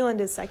mean, New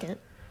Zealand is second.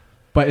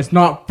 But it's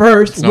not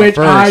first, It's not which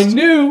I first.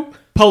 knew.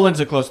 Poland's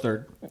a close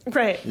third.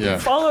 Right. Yeah.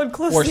 Followed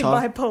closely Warsaw.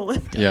 by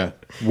Poland. yeah,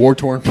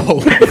 war-torn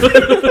Poland.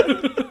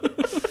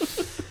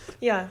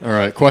 Yeah. All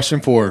right. Question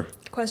 4.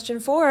 Question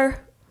 4.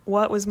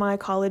 What was my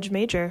college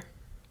major?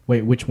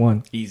 Wait, which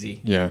one?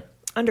 Easy. Yeah.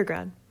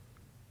 Undergrad.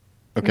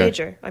 Okay.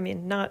 Major. I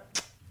mean,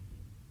 not...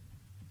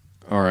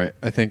 All right.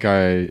 I think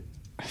I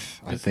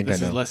This know.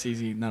 is less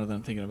easy now that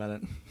I'm thinking about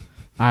it.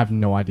 I have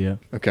no idea.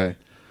 Okay.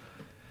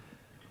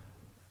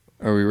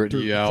 Are we ready?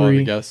 You all 3.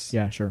 have a guess?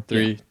 Yeah, sure.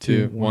 3,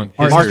 2, 1.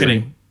 Art History.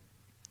 Marketing.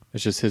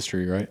 It's just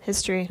history, right?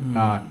 History.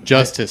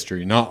 Just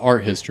history, not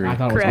art history, I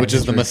thought it was Correct. which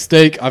is the history.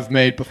 mistake I've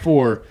made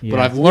before. But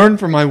Yeah. I've learned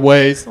from my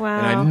ways, Wow.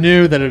 and I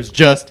knew that it was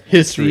just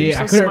history.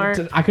 Yeah, So smart.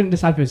 I couldn't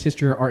decide if it was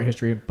history or art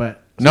history,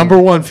 but Number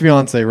one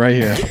fiance right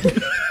here.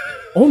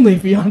 only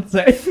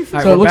fiance. right, So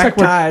we're it looks back like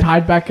we're tied.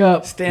 tied back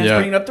up. Stan's Yeah.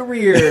 bringing up the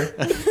rear.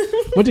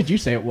 What did you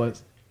say it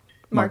was?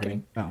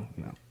 Marketing. Oh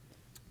no.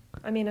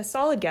 I mean, a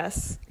solid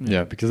guess.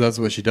 Yeah, because that's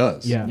what she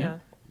does. Yeah. Yeah.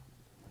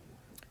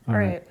 All All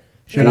right. right.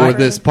 Should For I-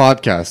 this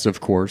podcast, of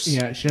course.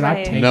 Yeah. Should I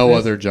Right. tank No this?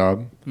 other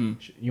job.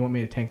 You want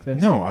me to tank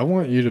this? No, I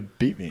want you to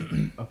beat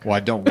me. Well, I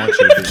don't want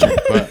you to beat me,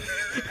 but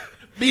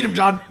Beat him,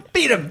 John.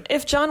 Beat him.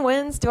 If John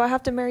wins, do I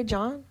have to marry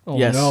John? Oh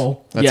Yes.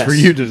 no. that's Yes. for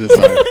you to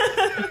decide.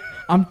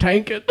 I'm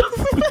tanking.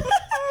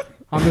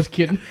 I'm just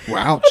kidding.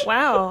 Ouch.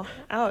 Wow.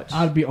 Ouch.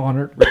 I'd be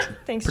honored.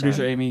 Thanks,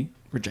 Producer John. Amy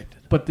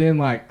rejected. But then,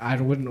 like, I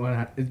wouldn't want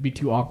to. It'd be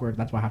too awkward.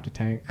 That's why I have to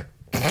tank.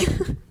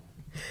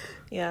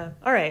 Yeah.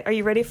 All right. Are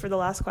you ready for the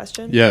last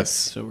question? Yes.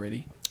 So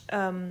ready.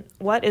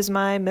 What is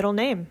my middle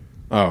name?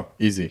 Oh,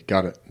 easy.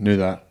 Got it. Knew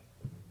that.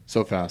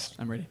 So fast.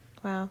 I'm ready.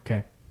 Wow.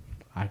 Okay.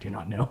 I do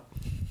not know.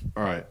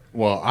 All right.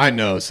 Well, I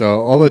know,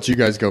 so I'll let you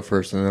guys go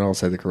first, and then I'll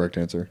say the correct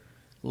answer.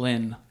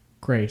 Lynn.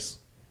 Grace.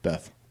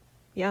 Beth.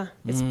 Yeah.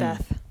 It's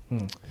Beth.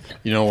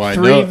 You know why I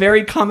Three know?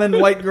 very common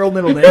white girl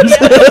middle names.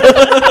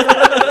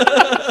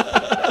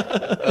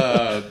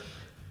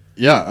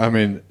 Yeah, I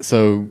mean,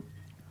 so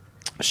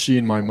she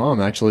and my mom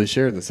actually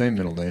share the same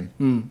middle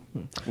name,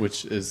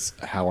 which is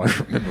how I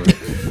remember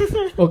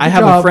it. Well, I good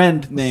have a job,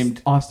 friend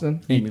named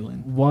Austin. Amy You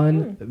Lynn.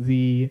 won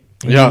the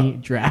Yeah. Amy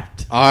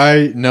draft.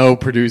 I know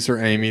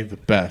producer Amy the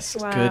best.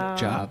 Wow. Good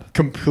job.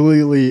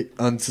 Completely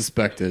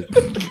unsuspected,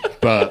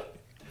 but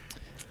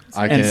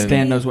I And can.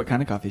 Stan knows what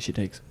kind of coffee she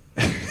takes.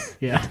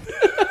 Yeah.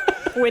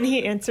 When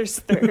he answers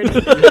third.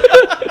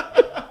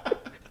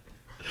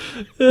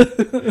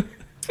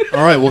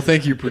 All right. Well,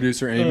 thank you,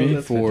 producer Amy,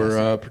 that's for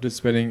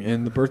participating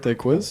in the birthday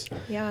quiz.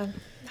 Yeah.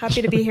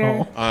 Happy to be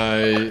here.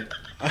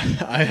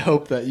 I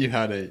hope that you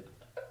had a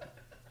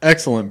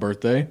excellent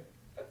birthday.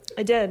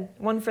 I did.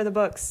 One for the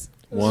books.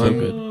 One.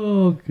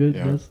 Oh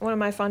goodness. One of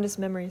my fondest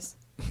memories.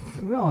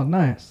 Oh,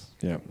 nice.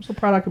 Yeah. I'm so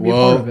proud I could be a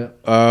part of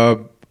Well,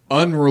 it.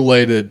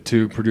 unrelated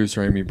to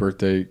producer Amy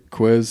birthday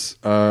quiz,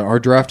 our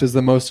draft is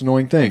the most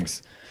annoying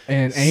things.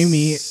 And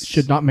Amy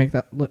should not make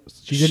that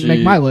list. She didn't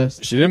make my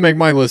list. She didn't make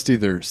my list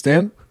either.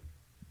 Stan?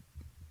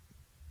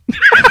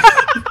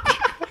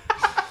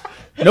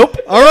 Nope.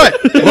 All right.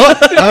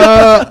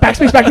 Well,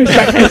 Backspace,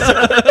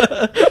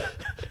 backspace.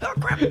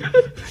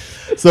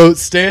 so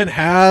Stan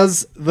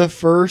has the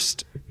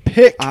first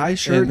pick I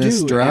sure in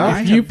this do. draft.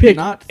 I If you have pick,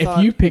 not if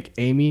thought- you pick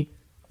Amy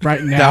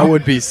right now, That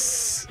would be.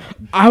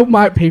 I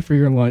might pay for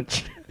your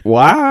lunch.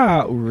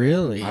 Wow.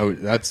 Really?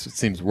 That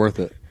seems worth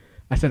it.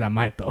 I said I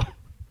might though.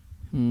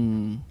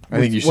 I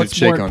think you should What's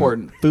shake more on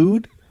important,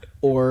 food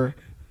or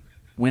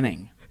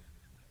winning?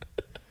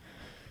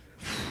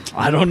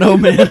 I don't know,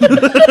 man.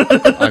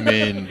 it. I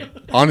mean,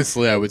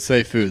 honestly, I would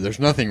say food. There's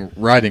nothing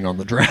riding on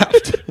the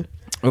draft.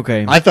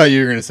 Okay. I thought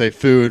you were going to say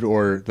food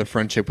or the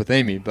friendship with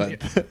Amy, but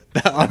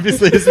that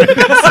obviously is my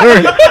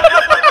concern.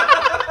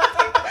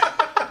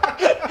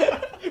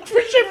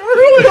 Friendship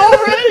ruined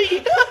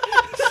already.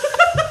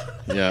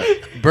 Yeah,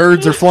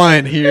 birds are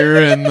flying here,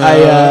 and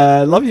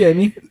I love you,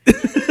 Amy.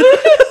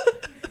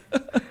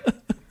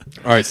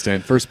 all right,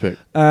 Stan, first pick.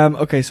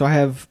 Okay, so I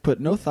have put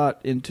no thought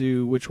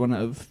into which one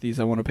of these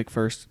I want to pick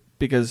first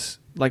because,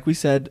 like we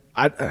said,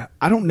 I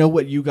don't know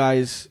what you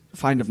guys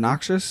find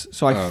obnoxious,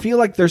 so I feel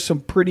like there's some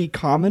pretty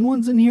common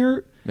ones in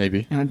here,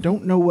 Maybe. and I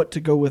don't know what to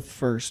go with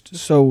first.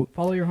 So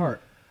Follow your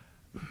heart.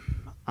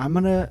 I'm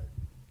gonna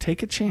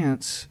take a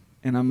chance,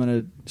 and I'm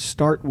gonna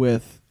start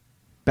with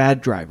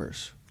bad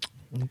drivers.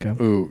 Okay.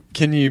 Ooh,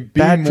 can you be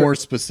Bad more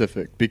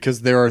specific?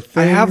 Because there are things.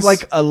 I have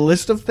like a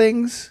list of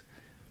things.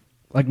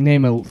 Like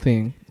name a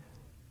thing.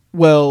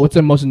 Well, What's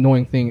the most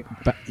annoying thing?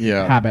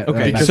 Yeah. Habit.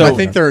 Okay, because so I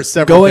think there are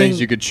several going-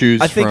 things you could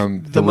choose I think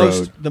from the the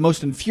road.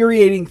 most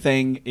infuriating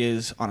thing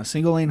is on a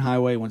single lane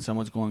highway when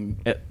someone's going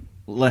at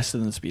less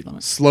than the speed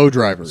limit. Slow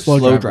drivers. Slow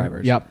driver.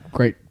 drivers. Yep.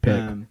 Great pick.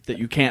 That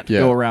you can't Yeah.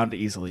 go around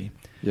easily.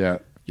 Yeah.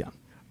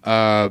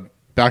 Yeah.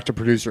 Back to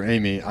producer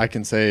Amy. I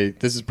can say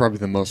this is probably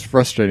the most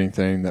frustrating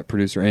thing that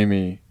producer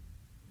Amy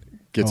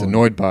gets Oh.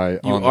 annoyed by You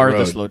on are the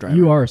road. the slow driver.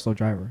 You are a slow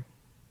driver.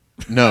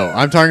 No,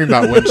 I'm talking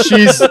about when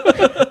she's.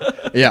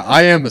 Yeah,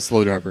 I am a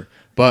slow driver,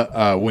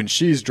 but when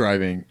she's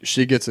driving,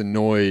 she gets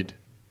annoyed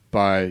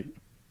by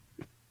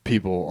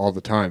people all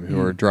the time who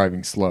are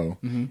driving slow.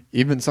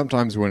 Even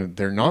sometimes when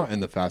they're not in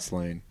the fast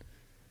lane,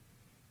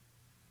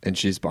 and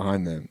she's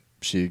behind them,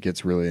 she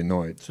gets really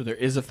annoyed. So there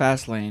is a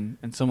fast lane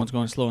and someone's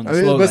going slow in the I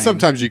mean, slow but lane.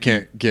 sometimes you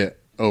can't get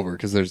over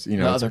because there's The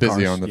it's other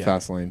busy cars, on the yeah.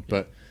 fast lane.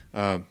 But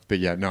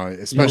yeah, no, It is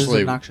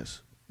especially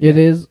obnoxious. It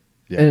is.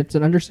 Yeah. It's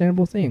an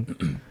understandable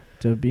thing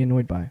to be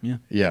annoyed by. Yeah.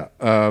 yeah.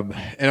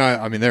 And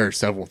I mean, there are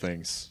several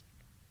things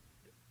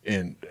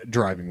in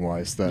driving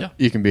wise that Yeah.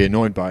 you can be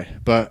annoyed by.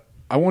 But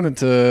I wanted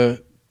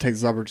to take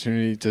this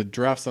opportunity to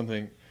draft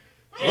something.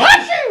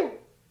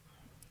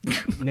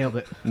 Nailed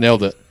it.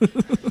 Nailed it.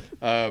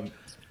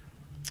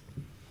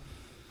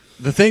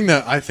 the thing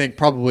that I think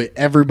probably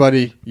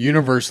everybody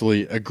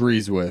universally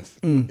agrees with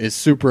is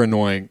super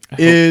annoying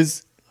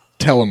is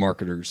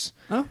telemarketers.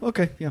 Oh,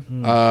 okay, yeah.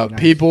 Nice.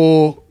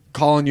 People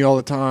calling you all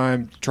the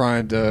time,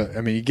 trying to.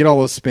 I mean, you get all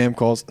those spam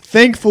calls.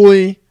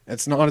 Thankfully,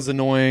 it's not as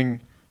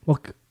annoying. Well,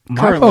 my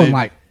Currently- phone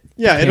like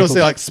Yeah, it'll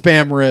say like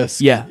spam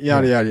risk. Yeah.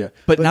 Yada yada yada.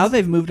 But now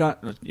they've moved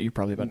on. You're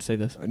probably about to say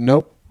this.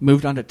 Nope.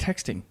 Moved on to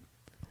texting.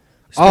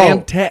 Spam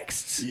Oh.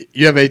 texts.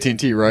 You have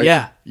AT&T, right?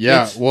 Yeah.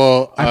 Yeah. It's-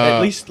 Well,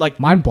 At least like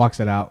mine blocks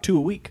it out. 2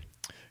 a week.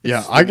 yeah.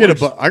 It's I the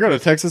worst. got a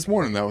text this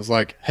morning that was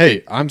like,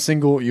 "Hey, I'm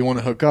single. You want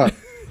to hook up?"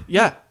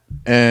 Yeah.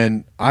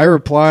 And I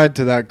replied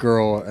to that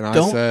girl, and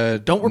I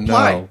said, don't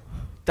reply. No.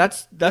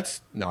 That's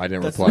No, I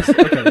didn't that's reply.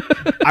 okay.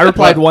 I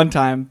replied one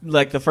time,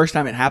 like the first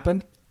time it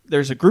happened.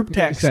 There's a group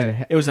text.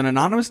 said- It was an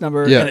anonymous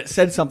number, Yeah. and it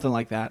said something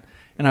like that.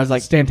 And I was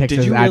like, Stan texted "Did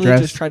his you really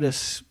address. just try to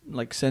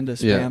like send a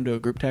spam Yeah. to a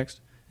group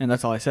text?" And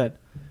that's all I said.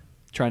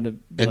 Trying to, be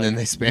And like, then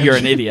they spammed You're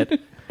an you.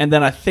 idiot. And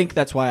then I think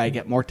that's why I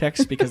get more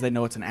texts because they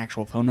know it's an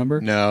actual phone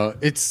number. No,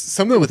 it's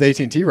something with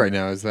AT&T right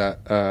now is that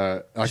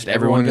like Just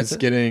everyone everyone gets is it?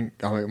 getting.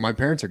 I mean, my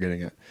parents are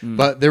getting it,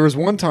 but there was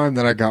one time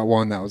that I got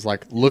one that was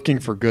like looking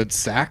for good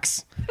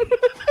sax.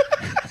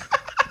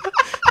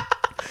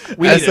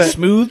 We As need a a-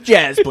 smooth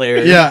jazz player.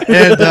 Yeah,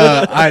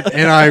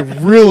 and I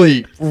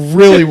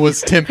really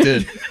was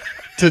tempted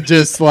to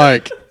just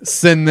like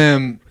send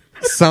them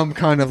some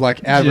kind of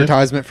like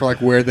advertisement for like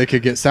where they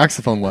could get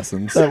saxophone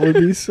lessons. That would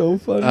be so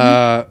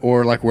funny.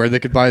 Or like where they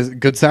could buy a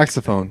good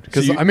saxophone.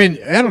 Because So you- I mean,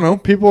 I don't know,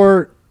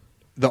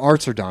 the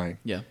arts are dying,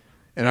 Yeah.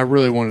 and I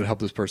really wanted to help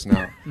this person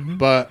out.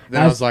 But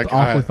then I That's was like,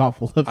 awfully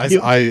thoughtful of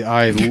you.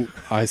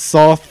 I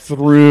saw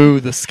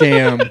through the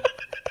scam,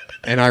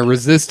 and I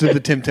resisted the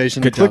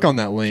temptation Good to click job. on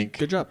that link.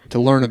 Good job. To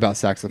learn about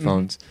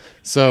saxophones.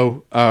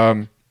 So,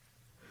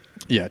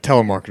 yeah,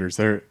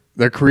 telemarketers,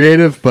 they're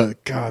creative,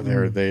 but God,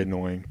 are they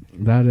annoying.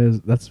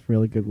 That's a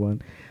really good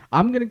one.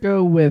 I'm gonna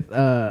go with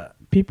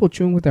people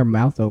chewing with their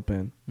mouth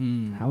open.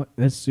 How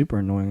that's super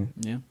annoying.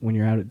 Yeah. When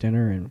you're out at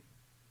dinner and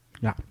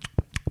yeah,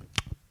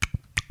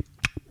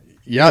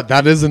 Yeah,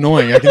 that is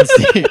annoying. I can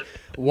see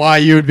why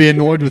you would be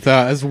annoyed with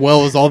that, as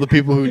well as all the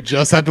people who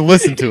just had to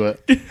listen to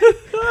it.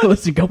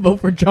 listen, go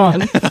vote for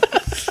John.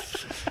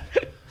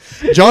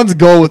 John's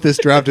goal with this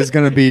draft is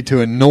going to be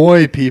to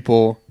annoy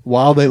people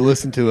while they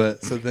listen to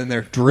it, so then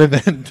they're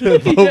driven to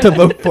vote. To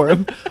vote for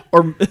him.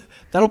 Or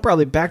that'll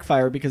probably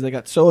backfire because they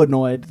got so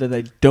annoyed that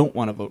they don't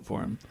want to vote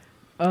for him.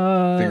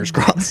 Fingers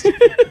crossed.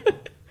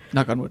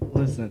 Knock on wood.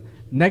 Listen,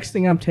 next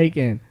thing I'm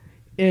taking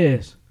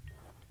is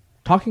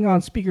talking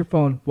on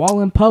speakerphone while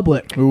in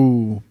public.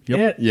 Ooh.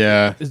 It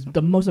Yeah. is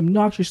the most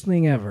obnoxious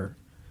thing ever.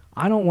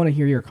 I don't want to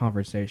hear your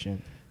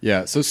conversation.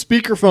 Yeah, so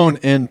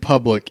speakerphone in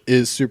public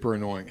is super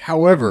annoying.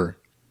 However,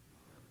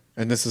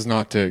 and this is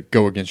not to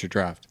go against your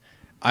draft,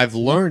 I've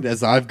learned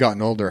as I've gotten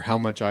older how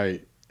much I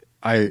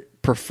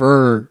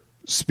prefer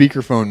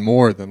speakerphone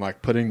more than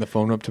like putting the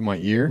phone up to my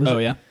ear. Oh,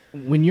 yeah.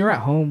 When you're at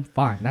home,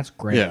 fine, that's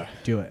great. Yeah.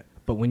 Do it.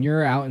 But when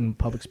you're out in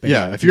public space,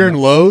 Yeah, if you're in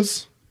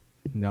Lowe's,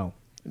 no.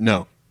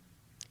 no.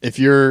 If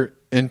you're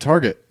in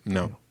Target,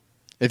 no.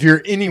 If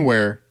you're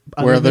anywhere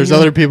Other where than there's your-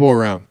 other people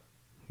around,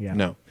 Yeah.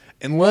 no.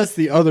 Unless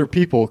the other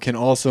people can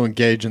also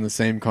engage in the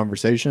same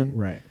conversation,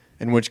 Right.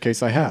 in which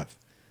case I have.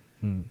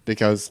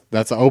 Because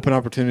that's an open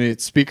opportunity.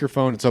 It's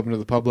speakerphone. It's open to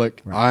the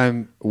public. Right.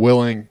 I'm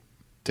willing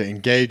to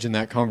engage in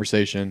that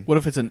conversation. What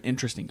if it's an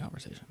interesting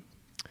conversation?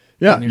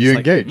 Yeah, And you're you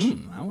just like,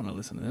 engage. I want to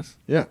listen to this.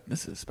 Yeah,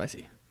 This is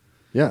spicy.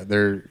 yeah.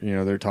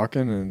 They're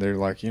talking and they're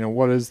like,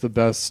 what is the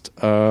best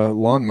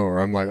lawnmower?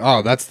 I'm like,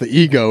 oh, that's the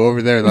Ego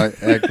over there. Like,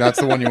 that's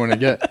the one you want to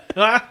get.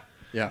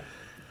 Yeah.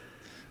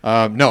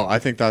 No, I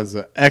think that was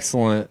an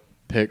excellent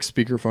pick.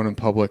 Speakerphone in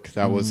public.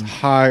 That was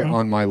high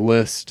on my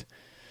list.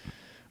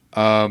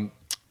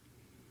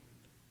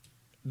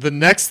 The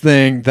next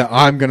thing that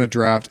I'm going to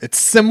draft, it's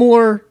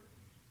similar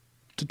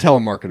to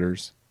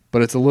telemarketers,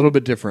 but it's a little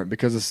bit different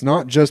because it's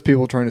not just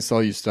people trying to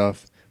sell you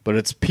stuff, but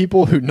it's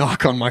people who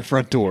knock on my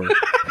front door.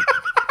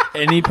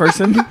 Any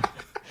person,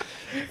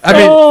 I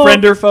mean,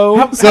 friend or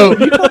foe. so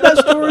You told that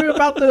story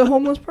about the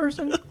homeless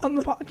person on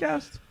the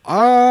podcast?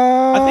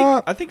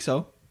 I think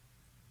so.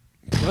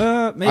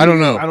 Maybe. I don't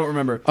know. I don't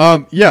remember.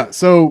 Yeah,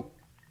 so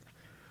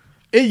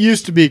it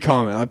used to be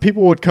common.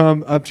 People would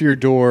come up to your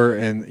door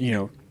and,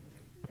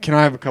 can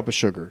I have a cup of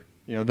sugar?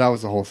 That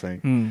was the whole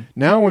thing.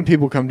 Now when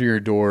people come to your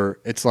door,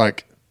 it's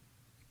like,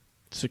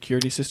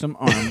 Security system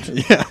armed.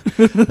 yeah,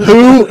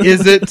 who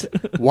is it?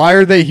 Why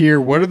are they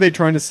here? What are they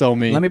trying to sell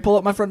me? Let me pull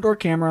up my front door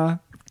camera.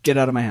 Get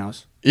out of my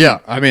house. Yeah,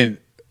 I mean,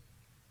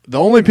 the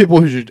only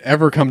people who should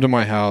ever come to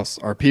my house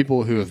are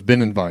people who have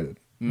been invited.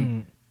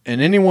 And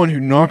anyone who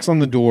knocks on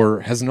the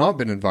door has not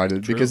been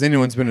invited because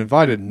anyone's been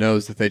invited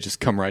knows that they just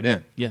come right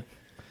in. Yeah.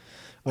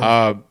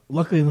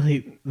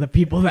 Luckily, the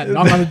people that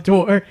knock on the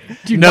door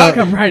do No, not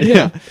come right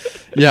in.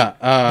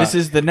 Yeah. This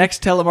is the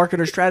next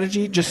telemarketer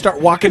strategy. Just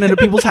start walking into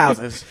people's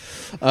houses.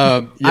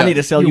 I need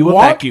to sell you a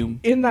walk vacuum.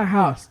 in the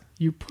house.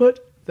 You put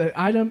the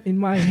item in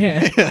my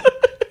hand.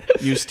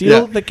 You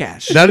steal Yeah. the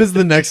cash. That is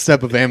the next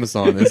step of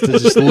Amazon, is to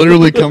just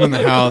literally come in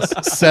the house,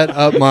 set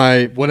up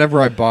my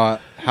whatever I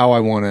bought, how I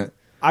want it.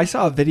 I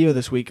saw a video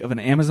this week of an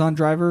Amazon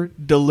driver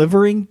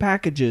delivering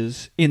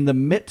packages in the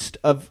midst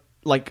of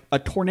like a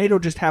tornado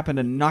just happened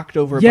and knocked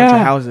over a bunch of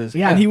houses.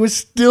 Yeah. And he was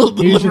still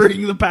He was delivering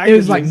just- the packages. It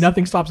was like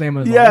nothing stops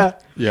Amazon. Yeah.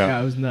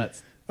 Yeah. It was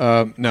nuts.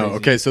 No, Crazy.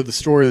 okay. So the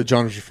story that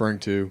John was referring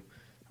to,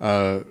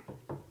 the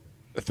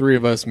three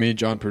of us, me,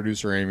 John,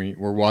 producer Amy,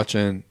 were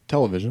watching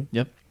television.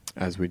 Yep.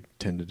 As we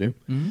tend to do.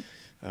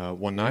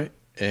 One night,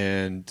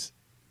 and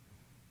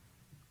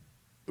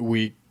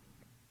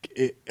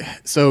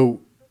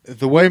so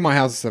the way my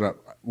house is set up.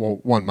 Well,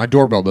 one, my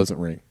doorbell doesn't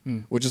ring,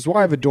 which is why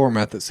I have a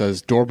doormat that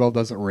says "doorbell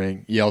doesn't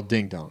ring, yell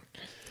ding dong."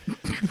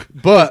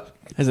 But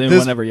Has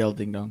anyone ever yelled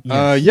ding dong?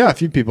 yeah, a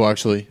few people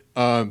actually,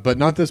 but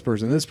not this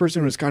person. This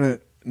person was kind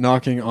of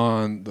knocking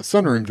on the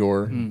sunroom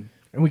door.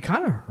 And we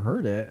kind of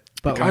heard it.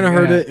 But Kind of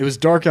heard it. It was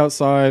dark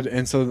outside,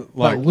 and so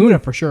But like Luna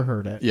for sure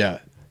heard it. yeah.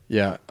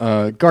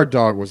 Guard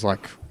dog was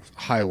like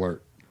high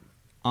alert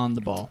On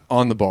the ball.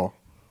 on the ball.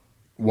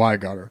 Why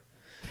got her?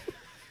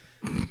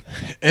 And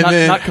Not,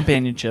 then not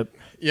companionship.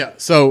 yeah,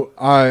 so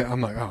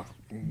I'm like, oh,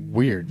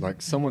 weird.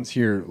 Like someone's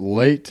here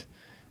late,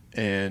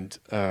 and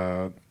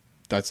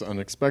that's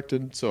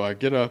unexpected. So I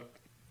get up,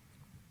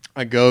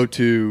 I go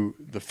to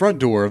the front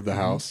door of the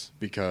house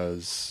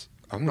because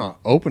I'm not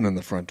opening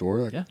the front door.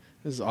 Like, Yeah.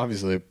 this is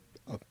obviously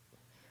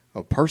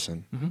a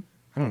person.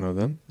 I don't know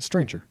them, a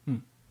stranger.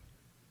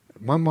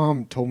 My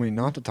mom told me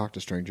not to talk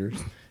to strangers,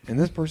 and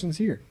this person's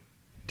here.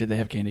 Did they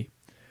have candy?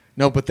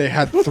 No, but they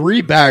had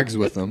 3 bags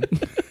with them.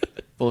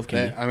 Full of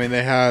candy.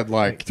 They had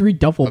like 3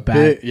 duffel a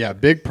bags.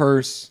 big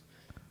purse,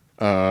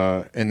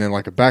 and then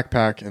like a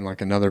backpack and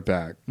like another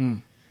bag,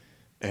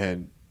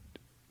 and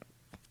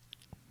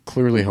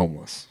clearly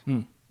homeless.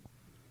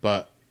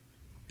 But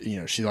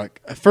she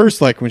like at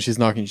first, like when she's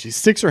knocking, she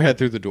sticks her head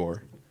through the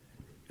door,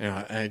 and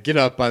I get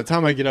up. By the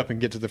time I get up and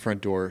get to the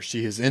front door,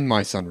 she is in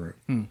my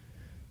sunroom.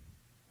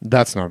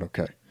 That's not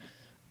okay.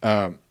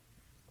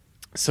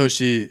 So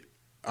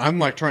I'm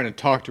like trying to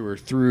talk to her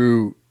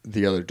through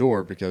the other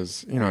door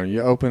because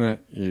you open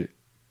it,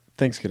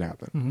 things could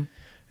happen,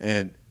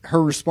 and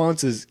her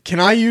response is, "Can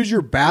I use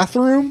your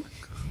bathroom?"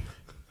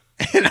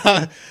 And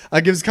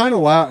like it was kind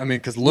of loud. I mean,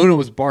 because Luna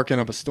was barking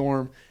up a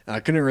storm, and I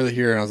couldn't really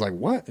hear her. And I was like,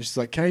 "What?" And she's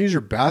like, "Can I use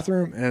your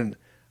bathroom?" And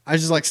I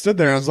just like stood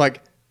there, and I was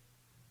like,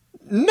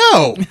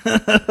 "No."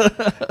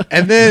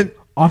 And then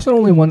Austin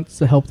only wants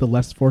to help the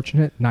less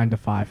fortunate 9 to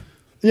 5.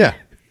 yeah.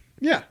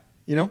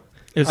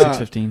 It was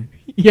 6:15.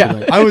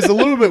 Yeah. I was a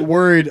little bit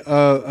worried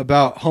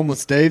about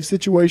homeless Dave's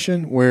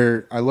situation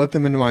where I let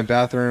them into my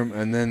bathroom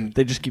and then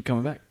They just keep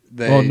coming back.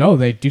 they Well, no,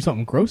 they do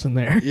something gross in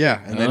there.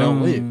 yeah, and they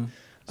don't leave.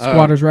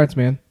 Squatters' rights,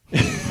 man.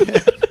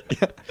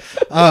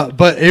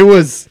 But it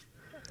was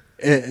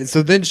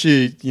so then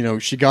she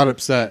got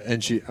upset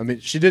and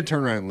she did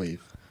turn around and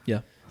leave.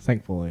 Yeah.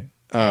 Thankfully,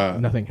 Uh,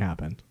 nothing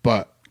happened.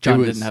 but John it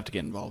was, didn't have to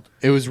get involved.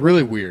 It was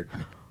really weird.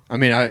 I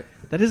mean,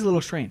 That is a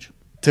little strange.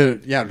 to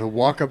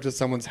walk up to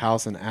someone's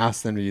house and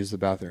ask them to use the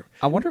bathroom.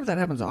 I wonder if that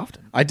happens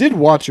often. I did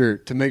watch her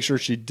to make sure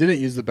she didn't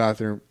use the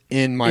bathroom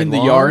in my In the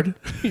lawn, yard?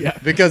 Yeah,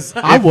 because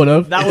I would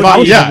have. That if would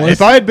I, be yeah, homeless.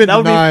 if I had been That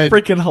would denied,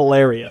 be freaking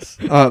hilarious.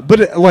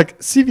 but like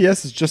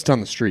CVS is just down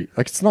the street,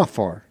 like it's not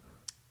far,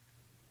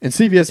 and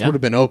CVS Yeah. would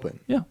have been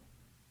open. Yeah.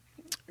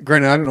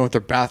 Granted, I don't know what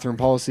their bathroom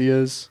policy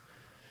is.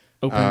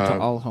 Open to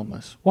all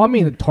homeless. Well, I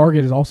mean, the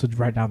Target is also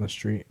right down the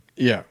street.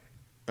 Yeah,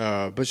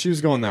 but she was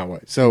going that way,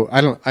 so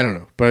I don't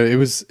know. But it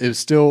was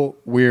still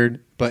weird.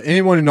 But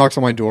anyone who knocks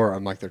on my door,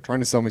 I'm like, they're trying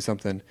to sell me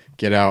something.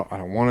 Get out! I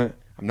don't want it.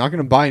 I'm not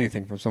going to buy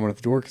anything from someone at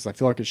the door because I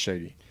feel like it's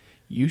shady.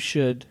 You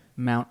should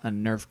mount a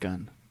Nerf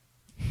gun.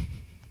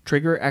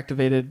 Trigger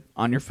activated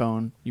on your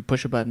phone. You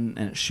push a button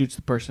and it shoots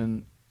the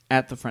person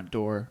at the front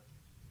door.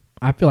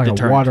 I feel like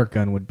Deterrent. a water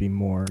gun would be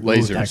more.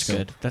 Lasers. That's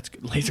good. That's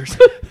good. Lasers.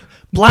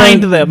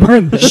 Blind them.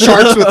 Burn them.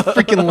 Sharks with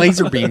freaking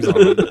laser beams on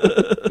them.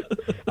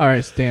 All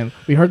right, Stan.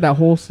 We heard that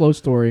whole slow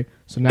story,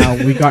 so now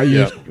we got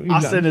you. Yeah.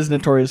 Austin is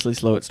notoriously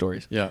slow at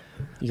stories. Yeah,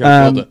 you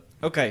got it.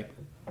 Okay.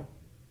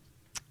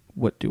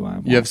 What do I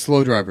want? You have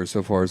slow drivers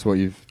so far, is what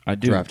you've I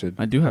do. drafted.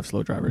 I do have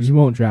slow drivers. You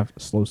won't draft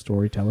slow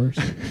storytellers.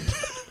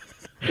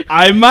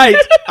 I might.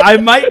 I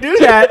might do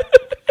that.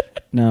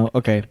 No,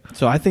 okay.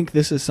 So I think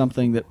this is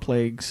something that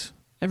plagues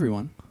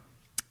everyone.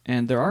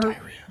 And there are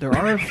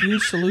a few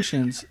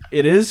solutions.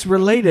 It is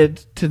related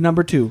to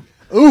number 2.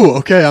 Ooh,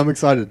 okay, I'm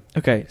excited.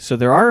 Okay, so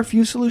there are a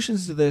few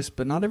solutions to this,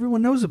 but not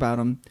everyone knows about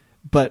them.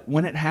 But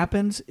when it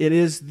happens, it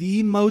is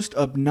the most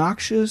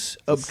obnoxious,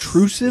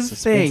 obtrusive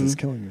Suspense thing. is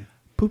killing me.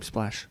 Poop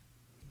splash.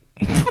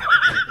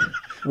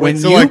 When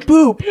so you like-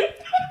 poop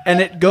and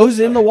it goes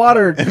in the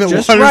water And the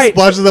just water right,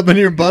 splashes up in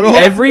your butthole.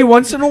 every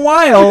once in a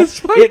while,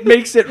 it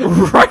makes it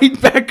right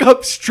back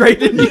up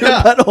straight into your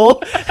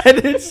butthole, and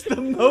it's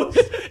the most.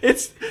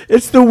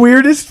 It's the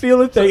weirdest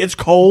feeling thing. It's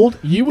cold.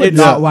 You would it's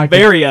not like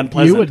very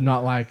unpleasant. You would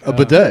not like A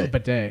bidet. A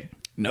bidet.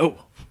 No,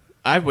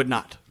 I would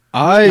not.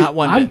 Not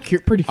one I'm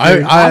bit. pretty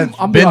curious. I've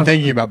I'm been honest,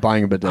 thinking about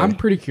buying a bidet. I'm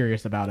pretty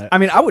curious about it. I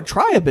mean, I would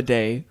try a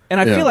bidet, and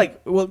I Yeah. feel like,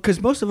 well,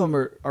 because most of them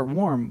are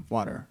warm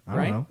water, I don't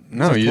right? know.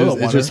 no, It's you toilet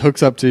it water. just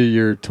hooks up to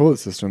your toilet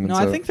system. And No,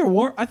 so, I think they're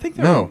warm. I think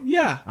they're No.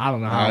 Yeah. I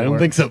don't know. How I it don't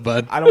works. think so,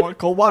 bud. I don't want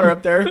cold water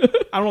up there.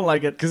 I don't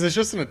like it. Because it's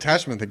just an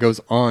attachment that goes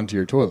onto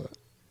your toilet,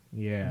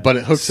 Yeah, but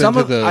it hooks Some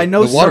into of, the I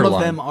know the water some of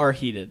line. them are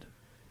heated.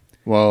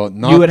 Well,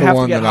 not You would the have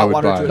to one get that I hot would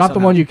water buy. to it Not the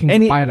somehow. one you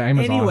can buy at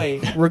Amazon.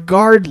 Anyway,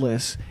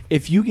 regardless,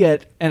 if you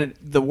get, and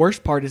the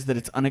worst part is that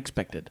it's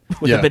unexpected.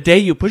 With Yeah. a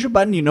bidet, you push a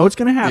button, you know it's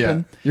going to Yeah,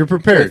 happen. you're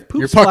prepared. With poop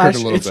You're puckered splash, a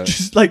little it's bit.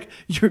 just like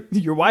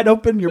you're wide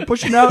open, you're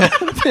pushing out, and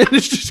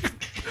it's just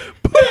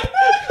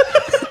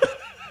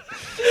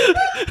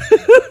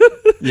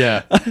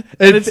Yeah,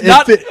 and it's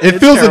not. It it's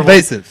feels terrible.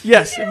 invasive.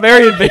 Yes,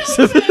 very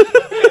invasive.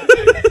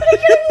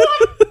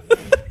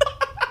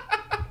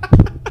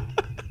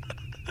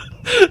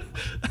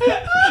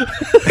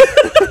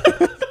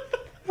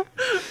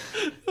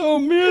 Oh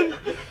man.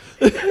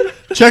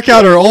 Check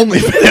out our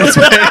OnlyFans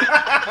page.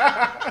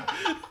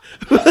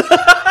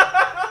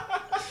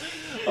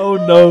 Oh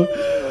no.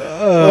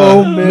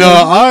 Oh man. No,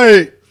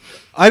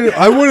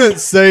 I wouldn't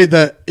say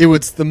that it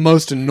was the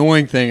most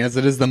annoying thing as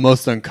it is the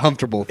most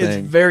uncomfortable It's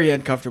thing. very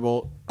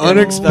uncomfortable.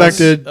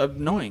 Unexpected. That's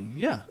annoying.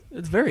 Yeah.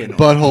 It's very annoying.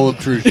 Butthole of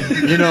truth.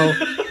 You know,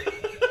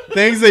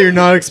 things that you're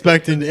not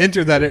expecting to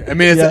enter that. I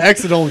mean, it's an Yeah.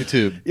 exit only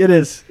tube. It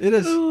is. It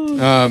is.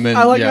 And,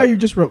 I like yeah. how you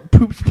just wrote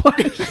poop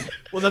splash.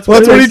 Well, that's Well,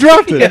 that's it what he is.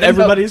 dropped it. And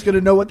everybody's going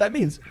to know what that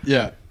means.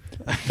 Yeah.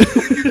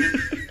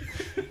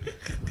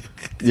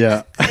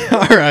 Yeah.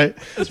 All right.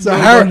 So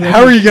really how funny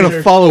are you going to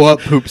computer. follow up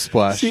poop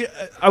splash? See,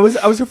 I was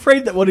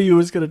afraid that one of you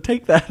was going to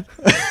take that.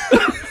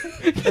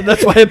 And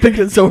that's why I picked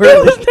it so early.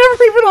 It was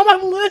never even on my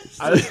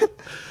list.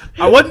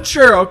 I wasn't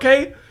sure,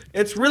 okay?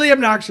 It's really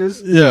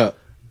obnoxious. Yeah.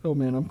 Oh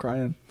man, I'm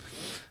crying.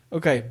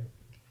 Okay.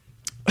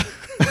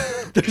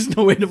 There's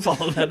no way to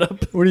follow that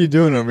up. What are you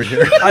doing over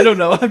here? I don't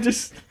know. I'm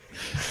just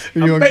Are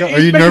you, He's are you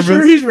making nervous?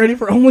 Sure he's ready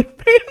for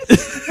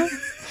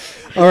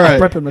OnlyFans. All right.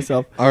 prepping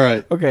myself. All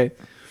right. Okay.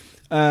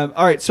 All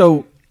right.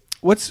 So,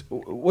 what's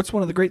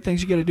one of the great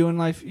things you got to do in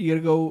life? You got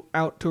to go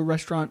out to a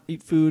restaurant,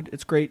 eat food.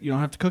 It's great. You don't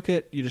have to cook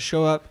it. You just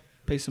show up,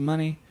 pay some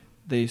money.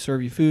 They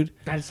serve you food.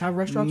 That's how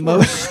restaurants work.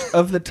 Most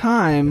of the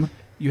time,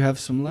 you have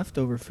some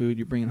leftover food.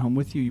 You bring it home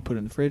with you. You put it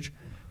in the fridge.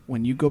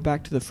 When you go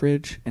back to the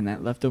fridge and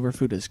that leftover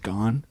food is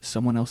gone,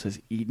 someone else has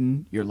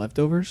eaten your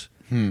leftovers.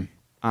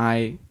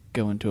 I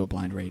go into a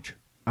blind rage.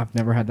 I've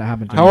never had that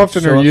happen to How me.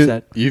 often so are you?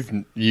 upset.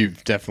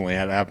 You've definitely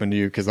had it happen to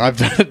you because I've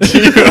done it to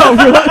you.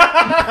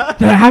 I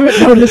haven't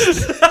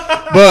noticed.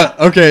 But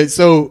okay,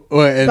 so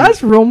and,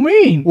 That's real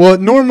mean. well,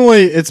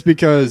 normally it's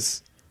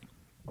because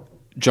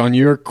John,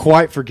 you're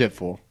quite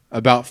forgetful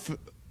about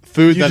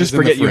food. You that just is in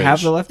forget the you have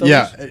fridge. the leftovers?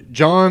 Yeah,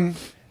 John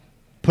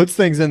puts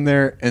things in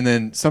there, and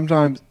then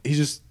sometimes he's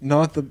just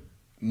not the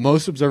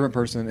most observant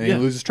person, and Yeah.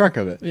 he loses track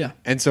of it. Yeah.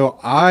 and so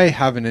I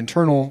have an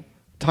internal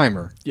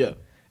timer, Yeah.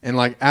 and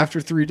like after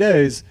 3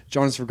 days,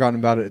 John has forgotten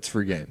about it. It's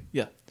free game,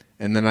 Yeah.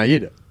 and then I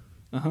eat it.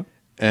 Uh-huh.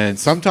 And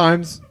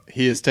sometimes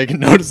he has taken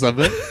notice of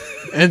it,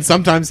 and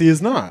sometimes he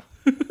is not.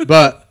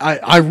 But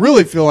I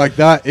really feel like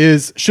that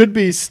should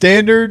be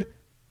standard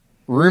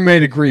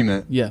roommate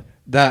agreement. Yeah.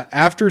 That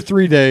after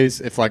 3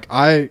 days, if like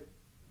I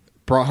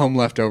brought home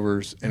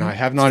leftovers and I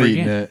have not free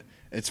eaten game. it,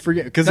 it's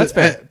free because That's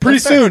fair. pretty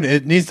That's fair. soon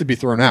it needs to be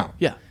thrown out.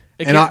 Yeah.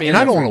 It And can't be in I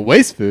there don't for want to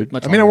waste food.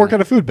 much I mean, I longer work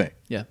than at a food bank.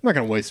 Yeah. I'm not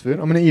going to waste food.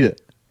 I'm going to eat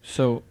it.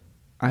 So,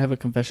 I have a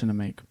confession to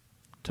make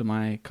to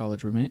my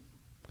college roommate.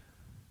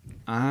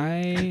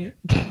 I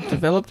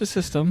developed a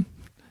system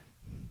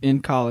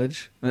in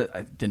college.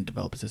 I didn't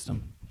develop a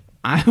system.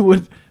 I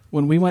would,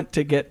 when we went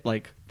to get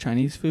like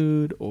Chinese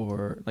food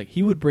or like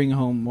he would bring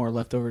home more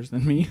leftovers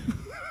than me.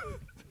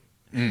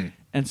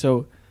 And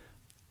so,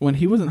 when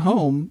he wasn't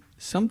home,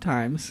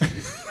 sometimes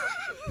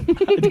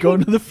I'd go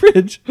into the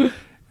fridge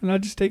and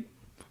I'd just take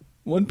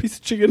one piece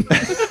of chicken.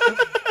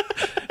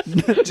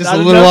 Just Not a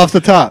little enough- off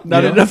the top.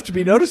 Not you know? enough to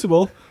be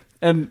noticeable,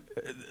 and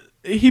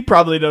he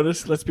probably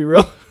noticed. Let's be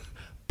real,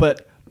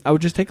 but I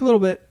would just take a little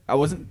bit. I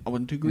wasn't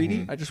too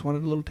greedy. I just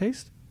wanted a little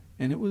taste,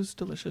 and it was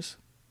delicious.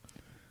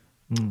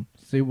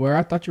 See, where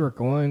I thought you were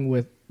going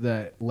with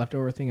the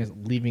leftover thing is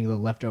leaving the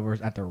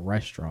leftovers at the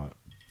restaurant.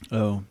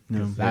 Oh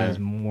no, That is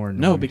more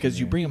no, annoying because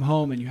to you me. bring them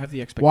home and you have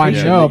the expectation. Well, I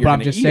that know, you're but I'm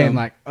gonna just eat saying, 'em.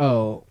 like,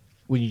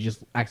 when you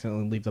just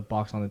accidentally leave the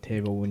box on the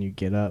table when you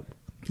get up.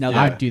 Now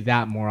I that- do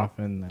that more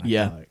often than I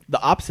yeah, feel like.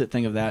 the opposite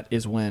thing of that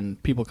is when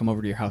people come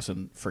over to your house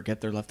and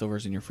forget their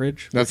leftovers in your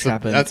fridge. That's which a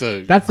happens. That's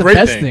the great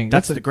best thing. thing.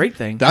 That's the great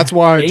thing. That's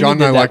why Amy John and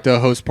did I that. like to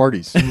host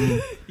parties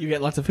You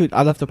get lots of food.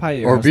 I left a pie at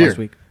your or house beer. last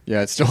week.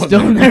 Yeah, it's still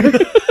Still in there.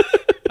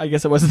 I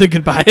guess it wasn't a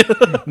good buy.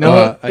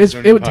 No, I just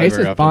don't it eat would pie taste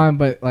very it often. fine,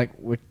 but like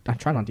I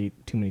try not to eat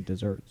too many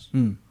desserts.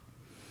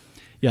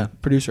 Yeah,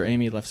 producer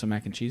Amy left some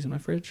mac and cheese in my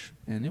fridge,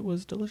 and it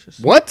was delicious.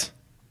 What?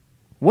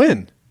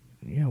 When?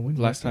 Yeah, when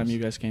Last time you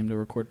guys came to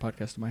record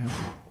podcast at my house,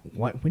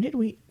 what? When did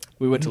we?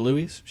 we went to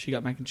Louis. She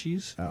got mac and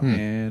cheese,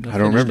 and I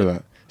don't remember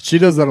that. She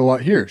does that a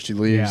lot here. She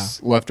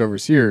leaves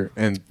leftovers here,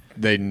 and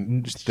they're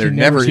never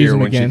never sees here them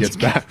when again. she gets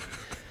back.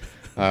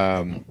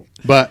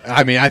 But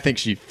I mean, I think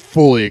she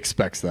fully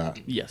expects that.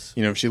 Yes.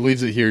 You know, if she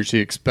leaves it here, she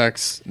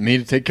expects me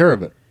to take care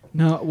of it.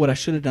 No, what I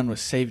should have done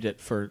was saved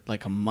it for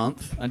like a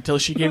month until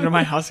she came to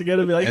my house again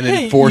and be like, And then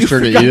hey, forced you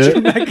her to forgot eat it?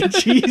 your mac and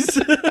cheese.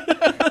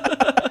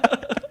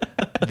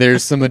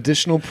 There's some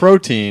additional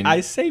protein.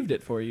 I saved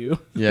it for you.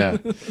 Yeah.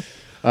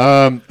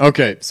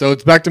 Okay, so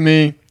it's back to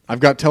me.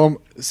 I've got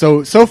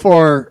so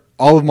far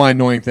all of my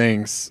annoying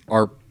things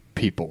are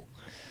people.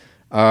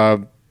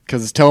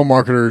 Because it's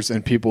telemarketers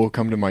and people who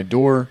come to my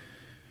door.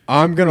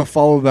 I'm gonna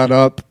follow that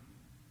up.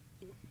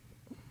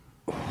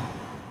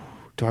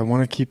 Do I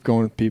want to keep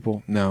going with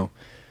people? No.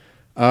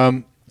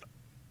 You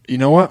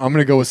know what? I'm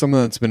gonna go with something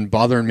that's been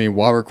bothering me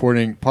while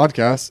recording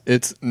podcasts.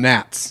 It's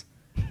gnats,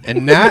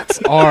 and gnats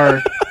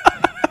are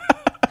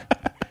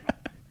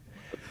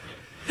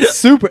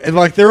super.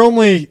 Like they're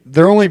only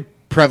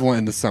prevalent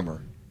in the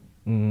summer,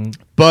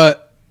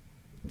 but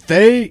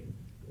they,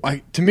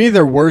 like, to me,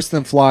 they're worse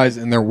than flies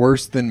and they're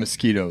worse than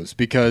mosquitoes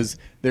because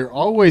they're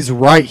always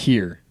right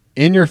here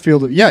in your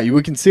field of. Yeah,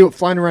 we can see it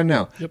flying around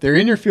now. Yep. They're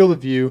in your field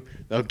of view.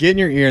 They'll get in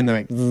your ear and they're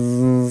like,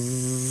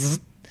 zzz,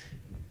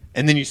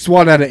 and then you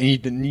swat at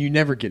it and you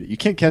never get it. You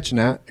can't catch a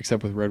gnat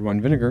except with red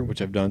wine vinegar,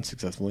 which I've done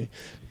successfully.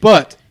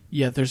 But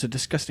Yeah, there's a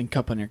disgusting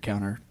cup on your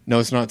counter. no,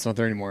 it's not. It's not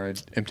there anymore. I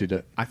emptied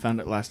it. I found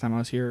it last time I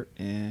was here.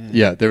 And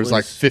Yeah, there was it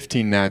like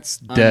 15 gnats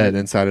dead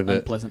inside of it.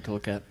 Unpleasant to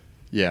look at.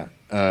 Yeah.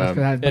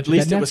 At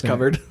least it was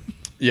covered.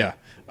 Yeah.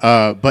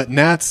 But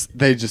gnats,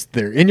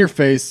 they're in your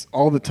face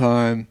all the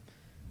time,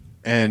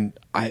 and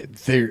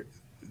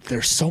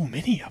there's so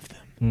many of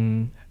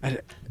them.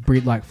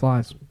 Breed like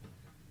flies.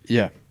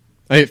 Yeah.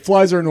 Hey,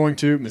 flies are annoying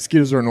too.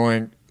 Mosquitoes are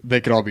annoying.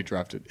 They could all be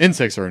drafted.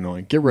 Insects are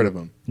annoying. Get rid of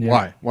them. Yeah.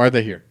 Why? Why are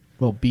they here?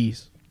 Well,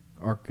 bees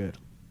are good.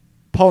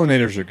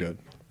 Pollinators are good.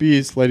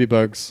 Bees,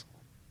 ladybugs.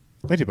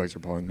 Ladybugs are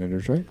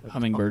pollinators, right?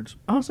 Hummingbirds.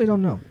 I honestly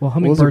don't know. Well,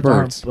 Those are hummingbirds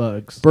birds. aren't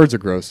bugs. Birds are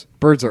gross.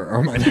 Birds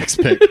are my next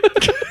pick.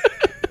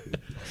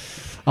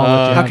 I'll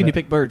let How have can you it.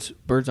 pick birds?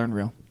 Birds aren't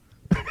real.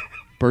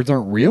 Birds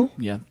aren't real?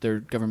 Yeah, they're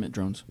government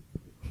drones.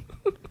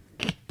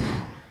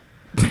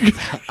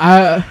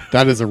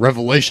 That is a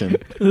revelation.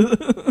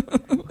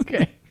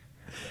 Okay.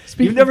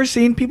 You've never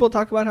seen people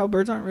talk about how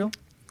birds aren't real?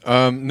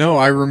 No,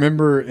 I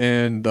remember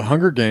in the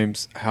Hunger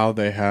Games how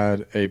they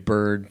had a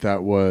bird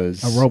that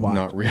was A robot.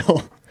 not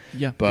real.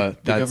 Yeah,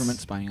 But the that's- government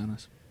spying on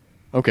us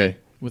Okay.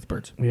 with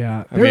birds.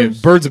 Yeah. I mean,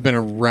 birds have been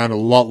around a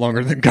lot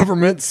longer than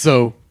government,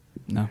 so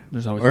No,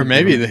 there's always or been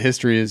maybe the government.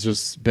 history has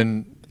just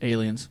been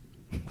aliens.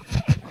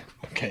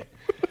 okay.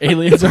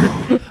 Aliens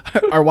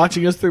are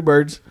watching us through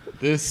birds.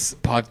 This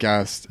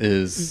podcast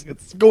is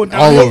It's going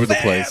all over the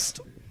place.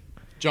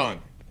 John,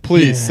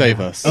 please save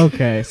us.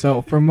 Okay,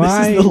 so for This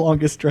my is the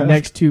longest draft.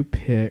 next two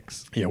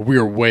picks, Yeah, we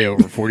are way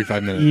over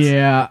 45 minutes.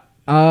 yeah,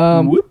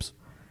 Whoops.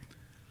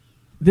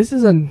 this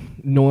is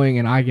annoying,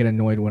 and I get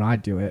annoyed when I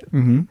do it.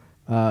 Mm-hmm.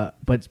 But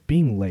it's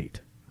being late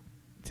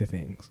to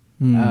things.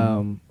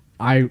 Hmm.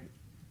 I,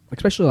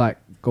 especially like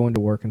going to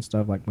work and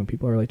stuff. Like when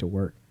people are late to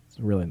work, it's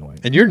really annoying.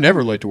 And you're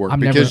never late to work I'm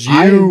because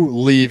never- you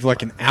leave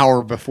like an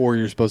hour before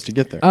you're supposed to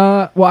get there.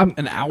 Well, I'm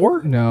An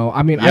hour? no.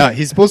 I mean, yeah,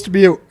 he's supposed to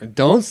be.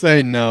 Don't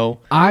say no.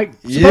 I'm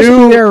supposed to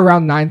You- be there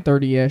around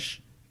 9:30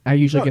 ish. I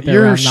usually get there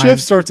Your around shift 9.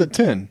 starts at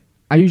 10.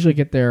 I usually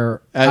get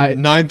there At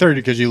 9:30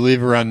 because you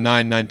leave around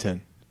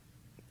 9:10.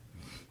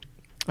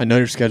 I know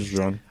your schedule,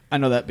 John. I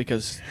know that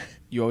because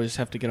you always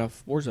have to get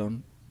off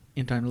Warzone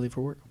in time to leave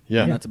for work.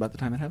 Yeah. And that's about the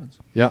time it happens.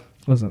 Yeah,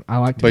 Listen, I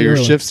like to but be your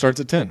early. shift starts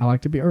at 10. I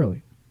like to be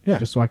early. Yeah.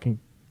 Just so I can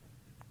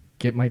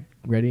get my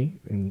ready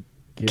and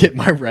Get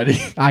my ready.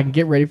 I can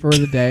get ready for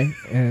the day,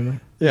 and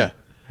Yeah,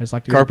 I just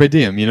like to carpe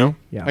diem. You know.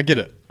 Yeah. I get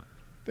it.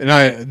 And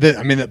I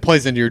mean that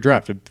plays into your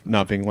draft of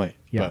not being late.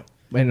 Yeah.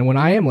 And when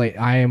I am late,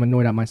 I am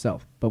annoyed at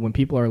myself. But when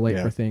people are late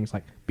Yeah. for things,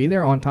 like be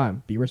there on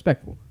time, be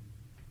respectful.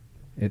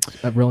 It's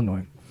real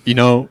annoying. You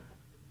know,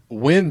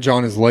 when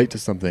John is late to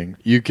something,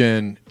 you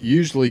can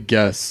usually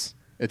guess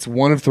it's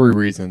one of three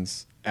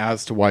reasons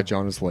as to why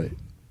John is late.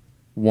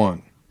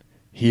 One,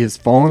 he has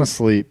fallen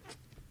asleep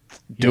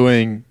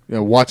doing,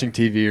 watching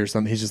TV or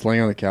something. He's just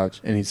laying on the couch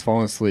and he's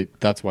fallen asleep.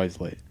 That's why he's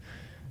late.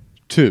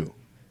 Two,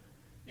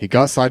 he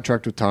got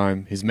sidetracked with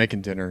time. He's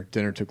making dinner.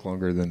 Dinner took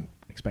longer than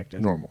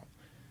Expected. normal.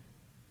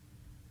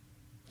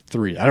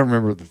 Three, I don't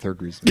remember the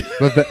third reason,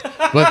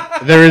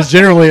 but there is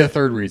generally a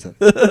third reason.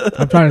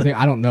 I'm trying to think.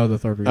 I don't know the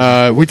third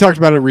reason. We talked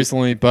about it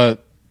recently,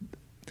 but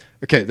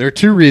okay, there are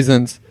two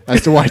reasons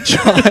as to why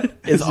John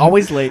Is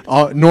always late.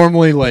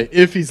 normally late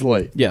if he's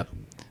late. Yeah.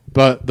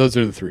 But those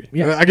are the three.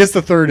 Yeah. I guess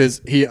the third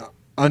is he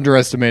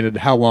underestimated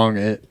how long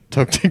it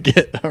took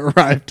to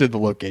arrive to the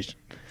location.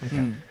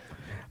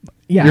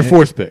 Yeah. Your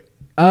fourth pick.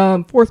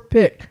 Fourth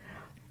pick.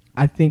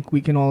 I think we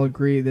can all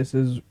agree this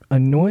is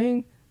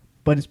annoying,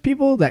 but it's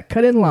people that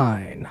cut in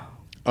line.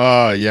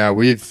 Yeah,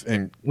 We've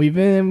we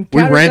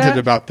encountered ranted that.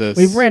 about this.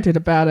 We've ranted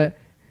about it,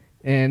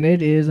 and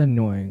it is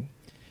annoying.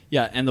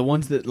 Yeah, and the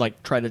ones that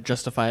like try to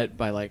justify it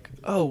by like,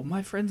 oh,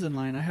 my friend's in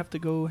line. I have to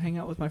go hang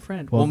out with my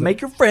friend. Well, Well,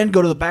 make your friend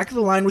go to the back of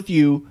the line with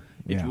you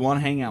if Yeah. you want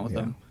to hang out with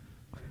Yeah. them.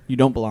 You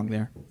don't belong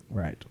there.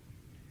 Right.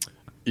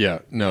 Yeah,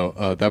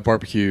 no, that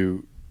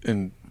barbecue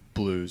and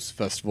blues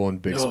festival in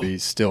Bixby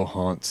still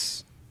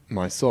haunts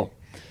my soul.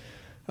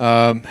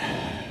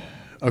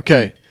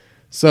 Okay,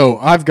 so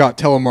I've got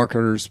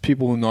telemarketers,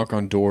 people who knock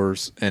on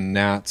doors, and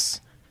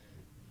gnats.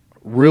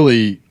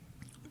 Really,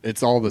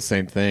 it's all the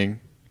same thing.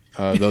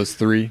 Those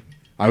three,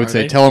 I would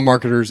say, they?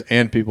 telemarketers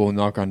and people who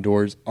knock on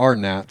doors are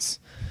gnats.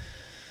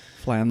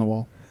 Fly on the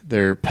wall.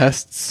 They're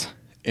pests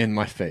in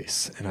my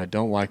face, and I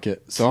don't like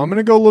it. So I'm going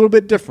to go a little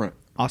bit different.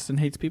 Austin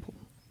hates people.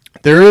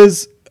 There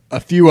is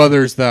a few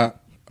others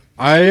that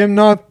I am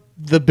not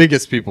the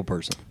biggest people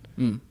person.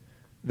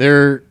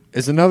 There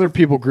is another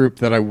people group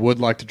that I would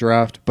like to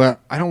draft, but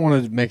I don't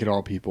want to make it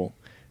all people.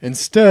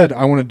 Instead,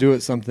 I want to do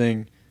it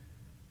something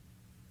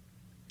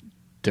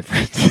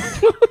different.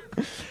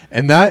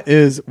 And that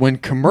is when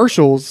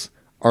commercials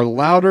are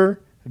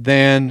louder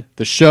than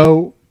the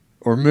show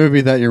or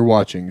movie that you're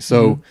watching.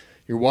 So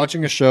you're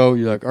watching a show,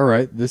 you're like, all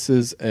right, this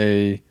is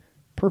a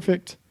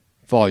perfect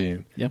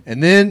volume. Yep.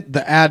 And then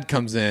the ad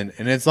comes in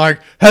and it's like,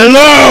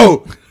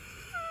 hello,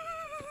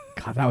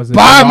 God, that was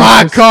buy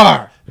my obnoxious.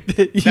 car.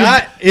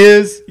 That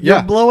is,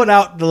 You're blowing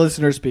out the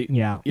listener speak.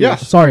 Yeah. Yeah.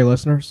 Sorry,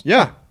 listeners.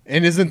 Yeah.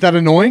 And isn't that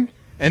annoying?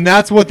 And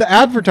that's what the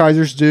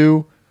advertisers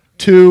do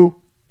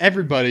to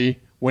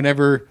everybody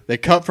whenever they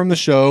cut from the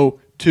show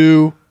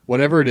to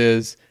whatever it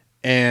is.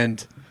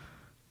 And,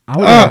 I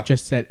would have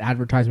just said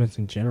advertisements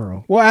in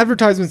general. well,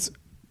 advertisements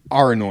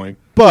are annoying,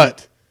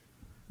 but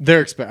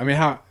they're I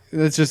mean,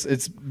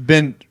 it's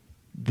been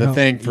the No,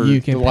 thing for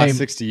you the can last pay-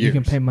 60 years. You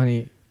can pay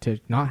money to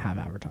not have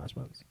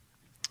advertisements.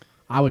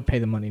 I would pay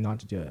the money not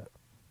to do it.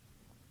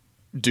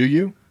 Do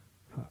you?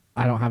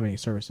 I don't have any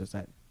services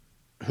that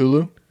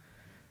Hulu?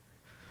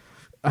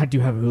 I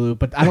do have Hulu,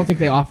 but I don't think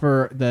they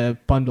offer the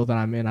bundle that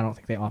I'm in. I don't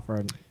think they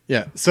offer.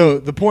 Yeah. So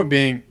the point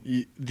being,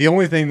 the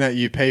only thing that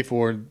you pay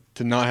for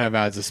to not have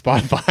ads is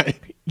Spotify.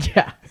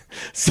 Yeah,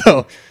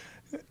 So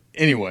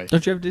anyway,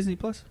 Don't you have Disney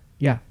Plus?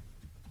 yeah.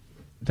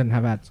 Doesn't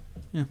have ads.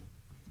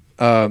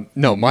 Yeah.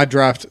 no, my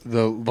draft,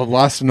 the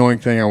last annoying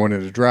thing I wanted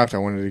to draft, I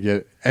wanted to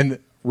get, and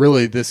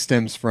really this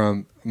stems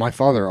from my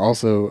father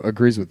also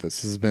agrees with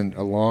this. This has been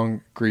a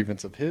long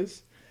grievance of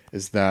his,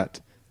 is that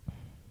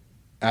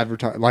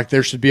like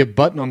there should be a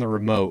button on the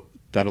remote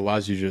that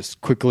allows you to just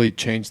quickly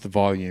change the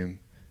volume,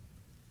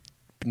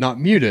 not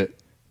mute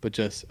it, but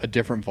just a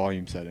different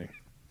volume setting.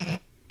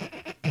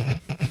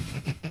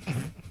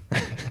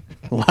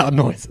 Loud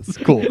noises.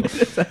 Cool.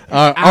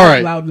 All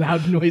right.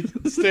 Loud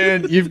noises.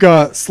 Stan, you've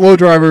got slow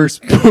drivers,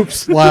 poop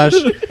slash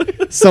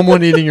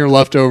someone eating your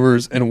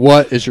leftovers, and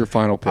what is your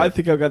final pick? I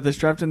think I've got this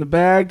draft in the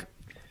bag.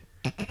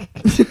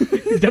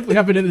 Definitely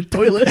have it in the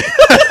toilet.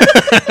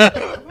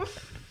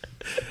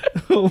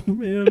 Oh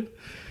man.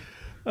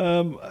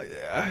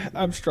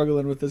 I'm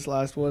struggling with this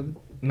last one.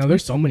 No,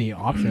 there's so many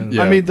options.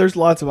 Yeah. I mean, there's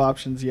lots of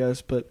options,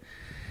 yes, but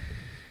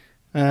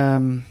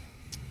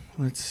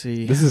let's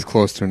see. This is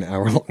close to an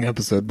hour-long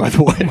episode, by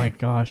the way. Oh my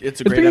gosh.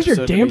 It's a It's great because your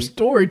episode to damn be-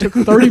 story took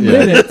 30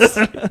 minutes.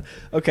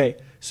 Okay,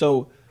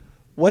 so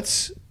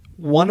what's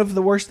one of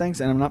the worst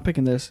things, and I'm not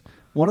picking this,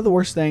 one of the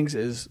worst things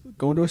is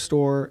going to a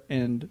store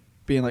and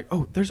being like,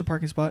 oh, there's a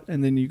parking spot,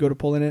 and then you go to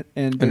pull in it,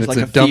 and there's it's like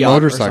a a dumb Fiat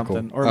motorcycle. or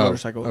something, or a Oh,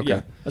 motorcycle. okay.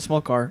 Yeah, a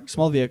small car,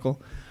 small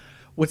vehicle.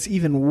 What's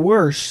even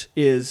worse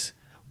is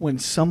when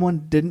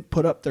someone didn't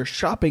put up their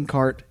shopping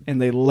cart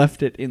and they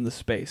left it in the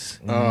space.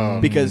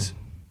 Because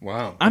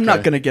Wow. I'm not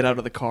okay. going to get out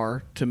of the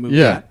car to move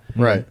Yeah, that.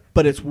 right.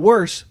 But it's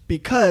worse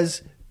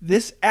because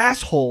this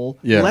asshole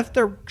Yeah. left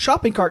their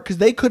shopping cart because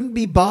they couldn't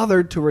be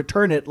bothered to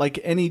return it like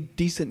any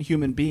decent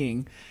human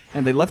being.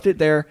 And they left it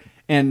there.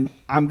 And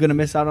I'm going to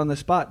miss out on this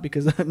spot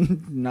because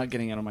I'm not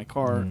getting out of my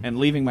car and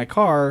leaving my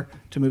car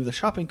to move the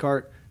shopping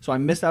cart. So I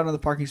missed out on the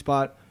parking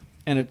spot.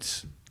 And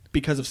it's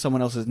because of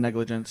someone else's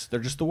negligence. They're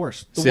just the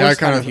worst. The See, worst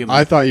kind of human.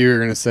 I thought you were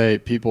going to say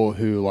people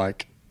who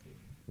like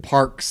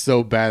park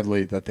so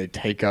badly that they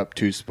take up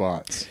two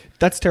spots.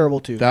 That's terrible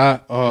too.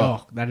 That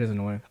Oh, that is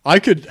annoying. I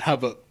could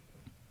have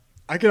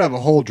a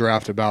whole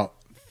draft about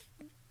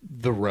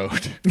the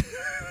road.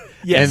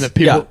 yes. And the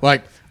people Yeah.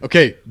 like,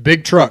 okay,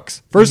 big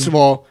trucks. First of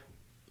all,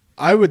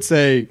 I would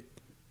say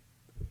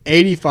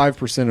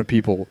 85% of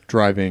people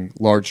driving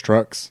large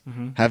trucks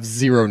have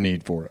zero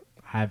need for it.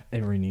 I have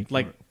every need for it.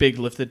 Like big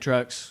lifted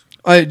trucks.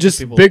 Just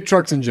People- big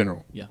trucks in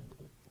general. Yeah.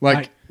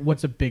 Like,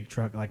 what's a big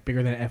truck? Like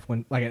bigger than an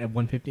F1, like an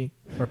F-150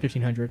 or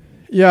 1500?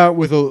 yeah,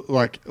 with a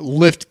like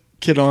lift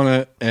kit on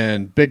it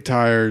and big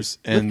tires,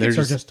 and Lift they're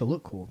kits are just to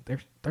look cool.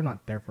 They're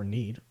not there for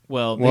need.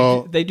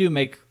 Well, they do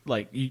make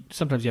like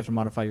sometimes you have to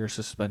modify your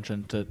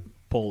suspension to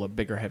pull a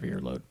bigger, heavier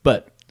load.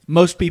 But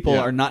most people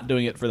Yeah. are not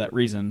doing it for that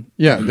reason.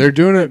 yeah, they're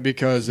doing it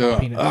because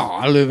Peanuts.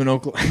 I live in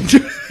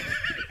Oklahoma.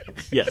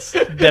 Yes,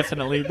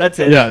 definitely. That's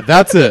it. Yeah,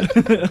 that's it.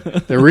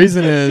 The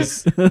reason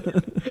is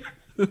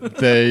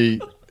they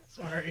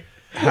Sorry.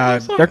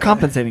 had They're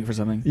compensating for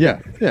something. yeah.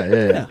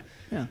 Yeah.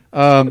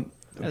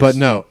 But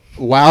no,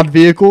 loud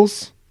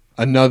vehicles.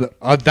 Another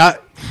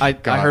that I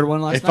God, heard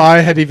one last if night.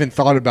 I had even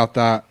thought about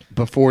that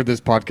before this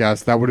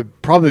podcast, that would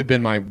have probably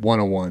been my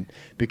 101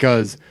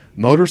 because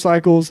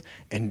motorcycles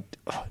and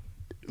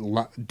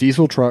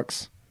diesel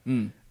trucks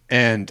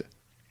and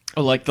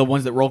Oh, like the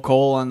ones that roll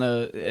coal on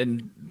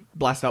and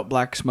blast out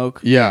black smoke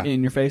Yeah.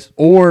 in your face?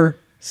 or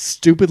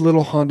stupid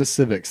little Honda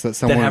Civics that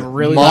someone have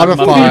really loud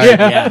modified mufflers.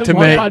 Yeah. to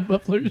Modified make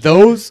mufflers.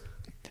 those.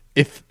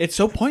 If It's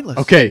so pointless.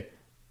 okay,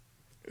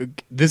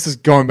 this is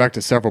going back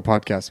to several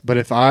podcasts, but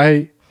if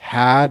I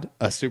had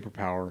a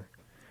superpower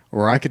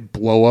where I could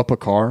blow up a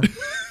car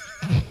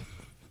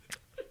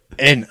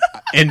and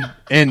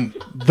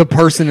the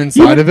person You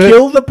inside would of it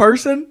kill the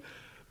person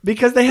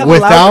because they have a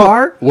loud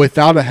car?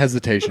 without a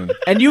hesitation.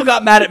 And you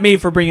got mad at me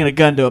for bringing a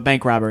gun to a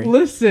bank robbery.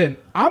 Listen,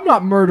 I'm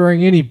not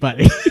murdering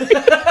anybody.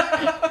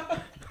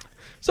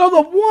 So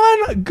the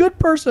one good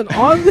person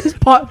on this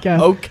podcast,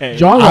 Okay.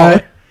 John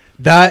Waller,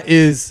 That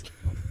is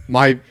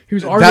my.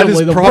 Who's that is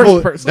arguably the probably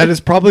worst person. that is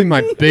probably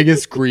my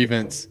biggest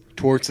grievance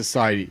towards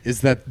society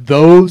is that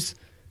those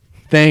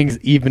things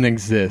even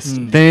exist.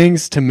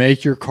 Things to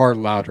make your car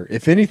louder.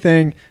 If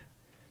anything,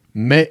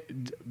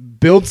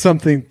 build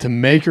something to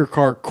make your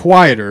car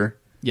quieter,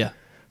 Yeah.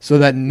 so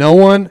that no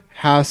one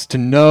has to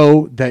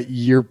know that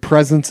your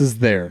presence is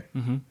there.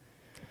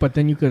 but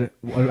then you could.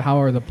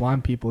 How are the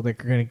blind people that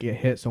are going to get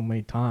hit so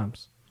many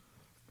times?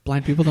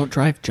 Blind people don't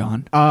drive,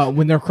 John.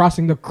 When they're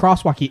crossing the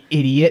crosswalk, you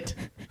idiot.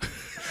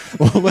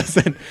 Well,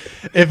 listen,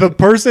 if a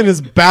person is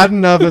bad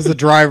enough as a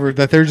driver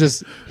that they're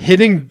just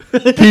hitting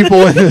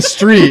people in the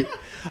street,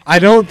 I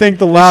don't think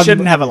the loud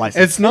Shouldn't have a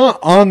license. It's not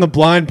on the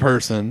blind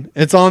person;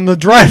 it's on the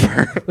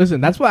driver. Listen,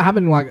 that's what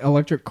happened in like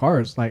electric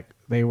cars. Like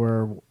they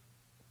were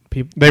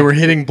people. They were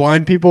hitting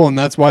blind people, and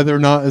that's why they're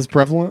not as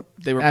prevalent.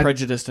 They were At-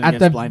 prejudiced At against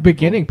the blind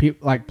beginning,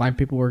 people. blind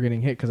people were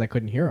getting hit because I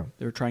couldn't hear them.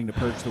 They were trying to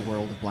purge the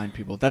world of blind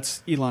people.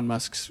 That's Elon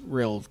Musk's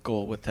real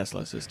goal with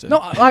Teslas is to, No,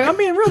 like I'm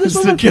being real. This is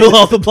was to a kill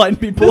all the blind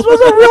people. This was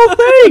a real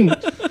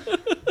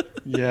thing.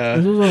 Yeah,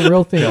 This was a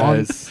real thing.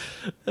 guys.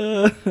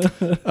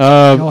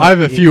 I have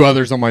a few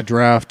others on my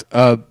draft.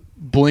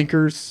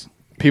 Blinkers.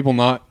 People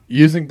not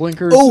using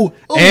blinkers. Oh.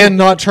 And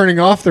not turning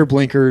off their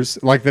blinkers,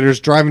 like they're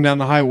just driving down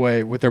the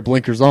highway with their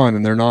blinkers on,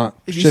 and they're not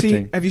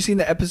shifting. Have you seen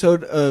the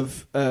episode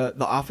of The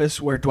Office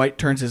where Dwight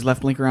turns his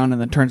left blinker on and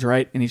then turns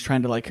right and he's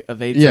trying to like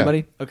evade Yeah.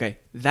 somebody? Okay,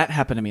 that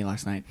happened to me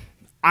last night.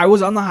 I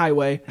was on the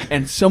highway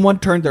and someone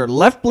turned their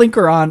left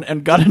blinker on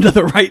and got into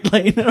the right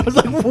lane, and I was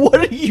like, "What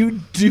are you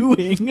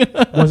doing?"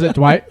 Was it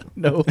Dwight?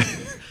 No,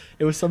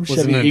 it was some Was it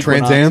Chevy a Equinox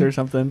Trans Am? or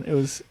something. It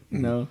was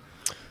no.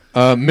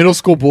 Middle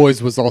school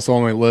boys was also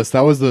on my list.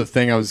 That was the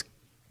thing I was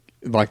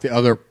like the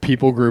other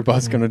people group I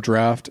was going to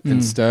draft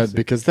instead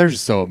because they're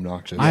just so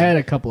obnoxious. I had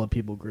a couple of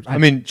people groups. I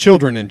mean,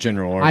 children in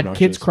general are I had obnoxious.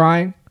 kids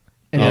crying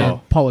and then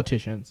Oh.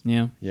 politicians.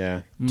 Yeah.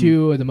 Yeah.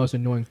 Two of the most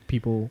annoying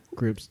people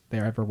groups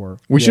there ever were.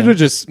 We Yeah. should have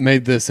just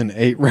made this an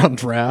 8-round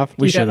draft.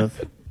 We Yeah. should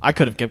have. I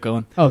could have kept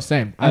going. Oh,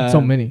 same. I had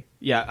so many.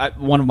 Yeah,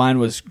 one of mine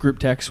was group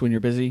text when you're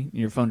busy.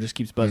 Your phone just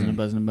keeps buzzing and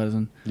buzzing and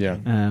buzzing. Yeah.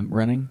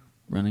 Running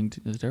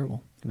is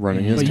terrible.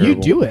 Running is But terrible.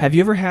 you do it. Have you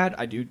ever had?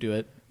 I do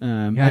it.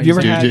 Yeah, Have you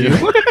ever you had?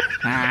 do.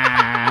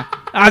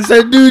 I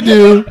said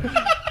do.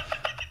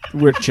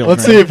 We're children.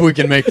 Let's see if we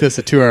can make this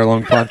a 2-hour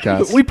long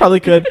podcast. We probably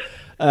could.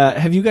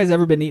 Have you guys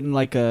ever been eating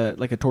like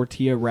a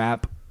tortilla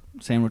wrap,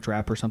 sandwich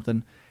wrap or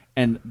something,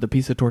 and the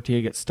piece of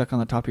tortilla gets stuck on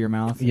the top of your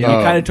mouth? Yeah. And you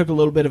Oh. kind of took a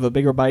little bit of a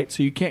bigger bite,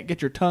 so you can't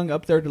get your tongue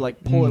up there to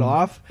like pull it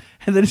off,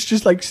 and then it's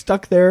just like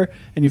stuck there,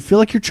 and you feel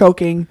like you're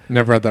choking.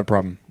 Never had that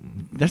problem.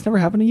 That's never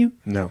happened to you?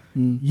 No.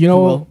 You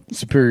know, Well,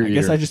 Superior I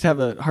guess eater. I just have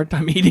a hard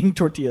time eating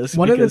tortillas.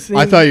 One of the because- things-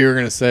 I thought you were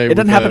going to say It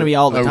doesn't with happen to me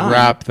all the a time.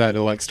 wrap that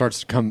it like starts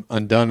to come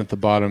undone at the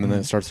bottom and then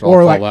it starts to all or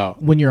fall like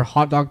out. when your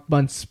hot dog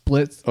bun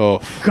splits. Oh.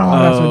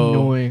 God, that's Oh.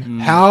 annoying.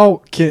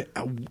 How can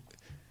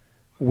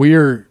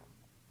we're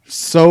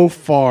so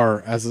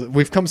far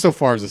we've come so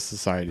far as a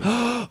society.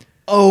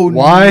 Oh,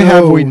 Why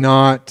have no. we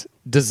not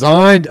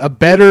designed a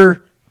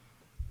better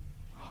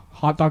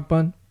Hot dog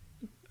bun.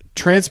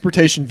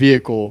 transportation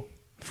vehicle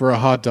for a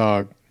hot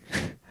dog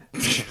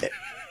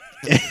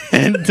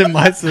into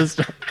my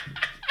system?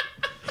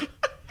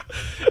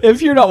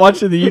 If you're not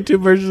watching the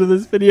YouTube version of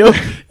this video,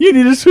 you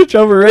need to switch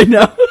over right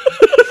now.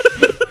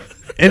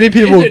 Any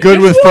people good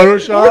with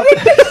Photoshop?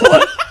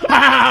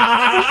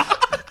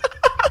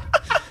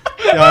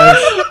 Guys.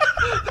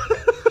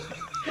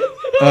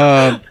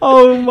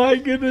 Oh my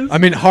goodness. I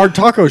mean, hard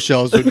taco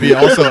shells would be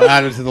also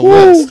added to the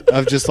list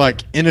of just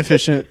like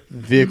inefficient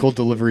vehicle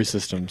delivery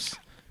systems.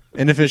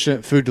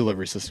 Inefficient food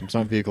delivery systems,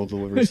 not vehicle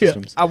delivery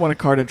systems. I want a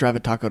car to drive a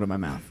taco to my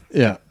mouth.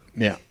 Yeah.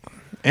 Yeah.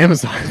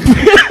 Amazon.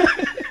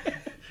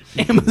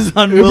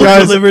 Amazon will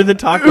Guys, deliver the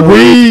taco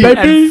we-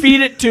 and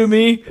feed it to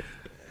me.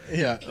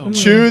 Yeah.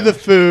 Chew the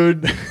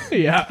food.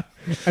 Yeah.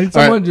 I need All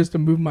someone right. just to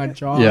move my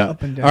jaw Yeah.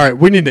 up and down. All right.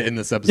 We need to end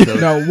this episode.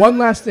 No, one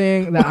last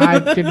thing that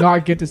I did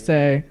not get to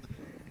say.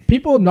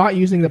 People not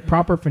using the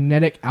proper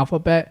phonetic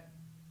alphabet,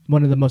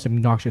 one of the most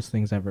obnoxious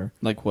things ever.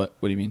 Like what?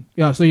 What do you mean?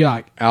 Yeah, so you're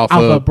like Alpha,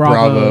 Bravo,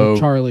 Bravo.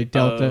 Charlie,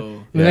 Delta. Oh.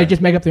 And Yeah. they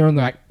just make up their own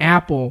like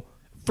Apple.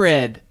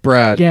 Fred.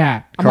 Brad.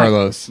 Yeah. I'm like,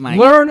 Carlos. Mike.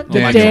 learn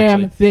the Mike,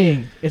 damn actually.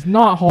 thing. It's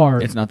not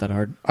hard. It's not that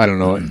hard. I don't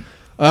know it.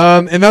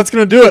 And that's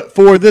going to do it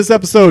for this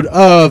episode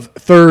of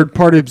Third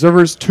Party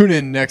Observers. Tune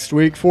in next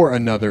week for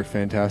another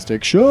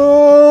fantastic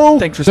show.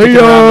 Thanks for See sticking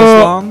ya. around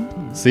this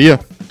long. See ya.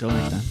 Till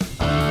next time.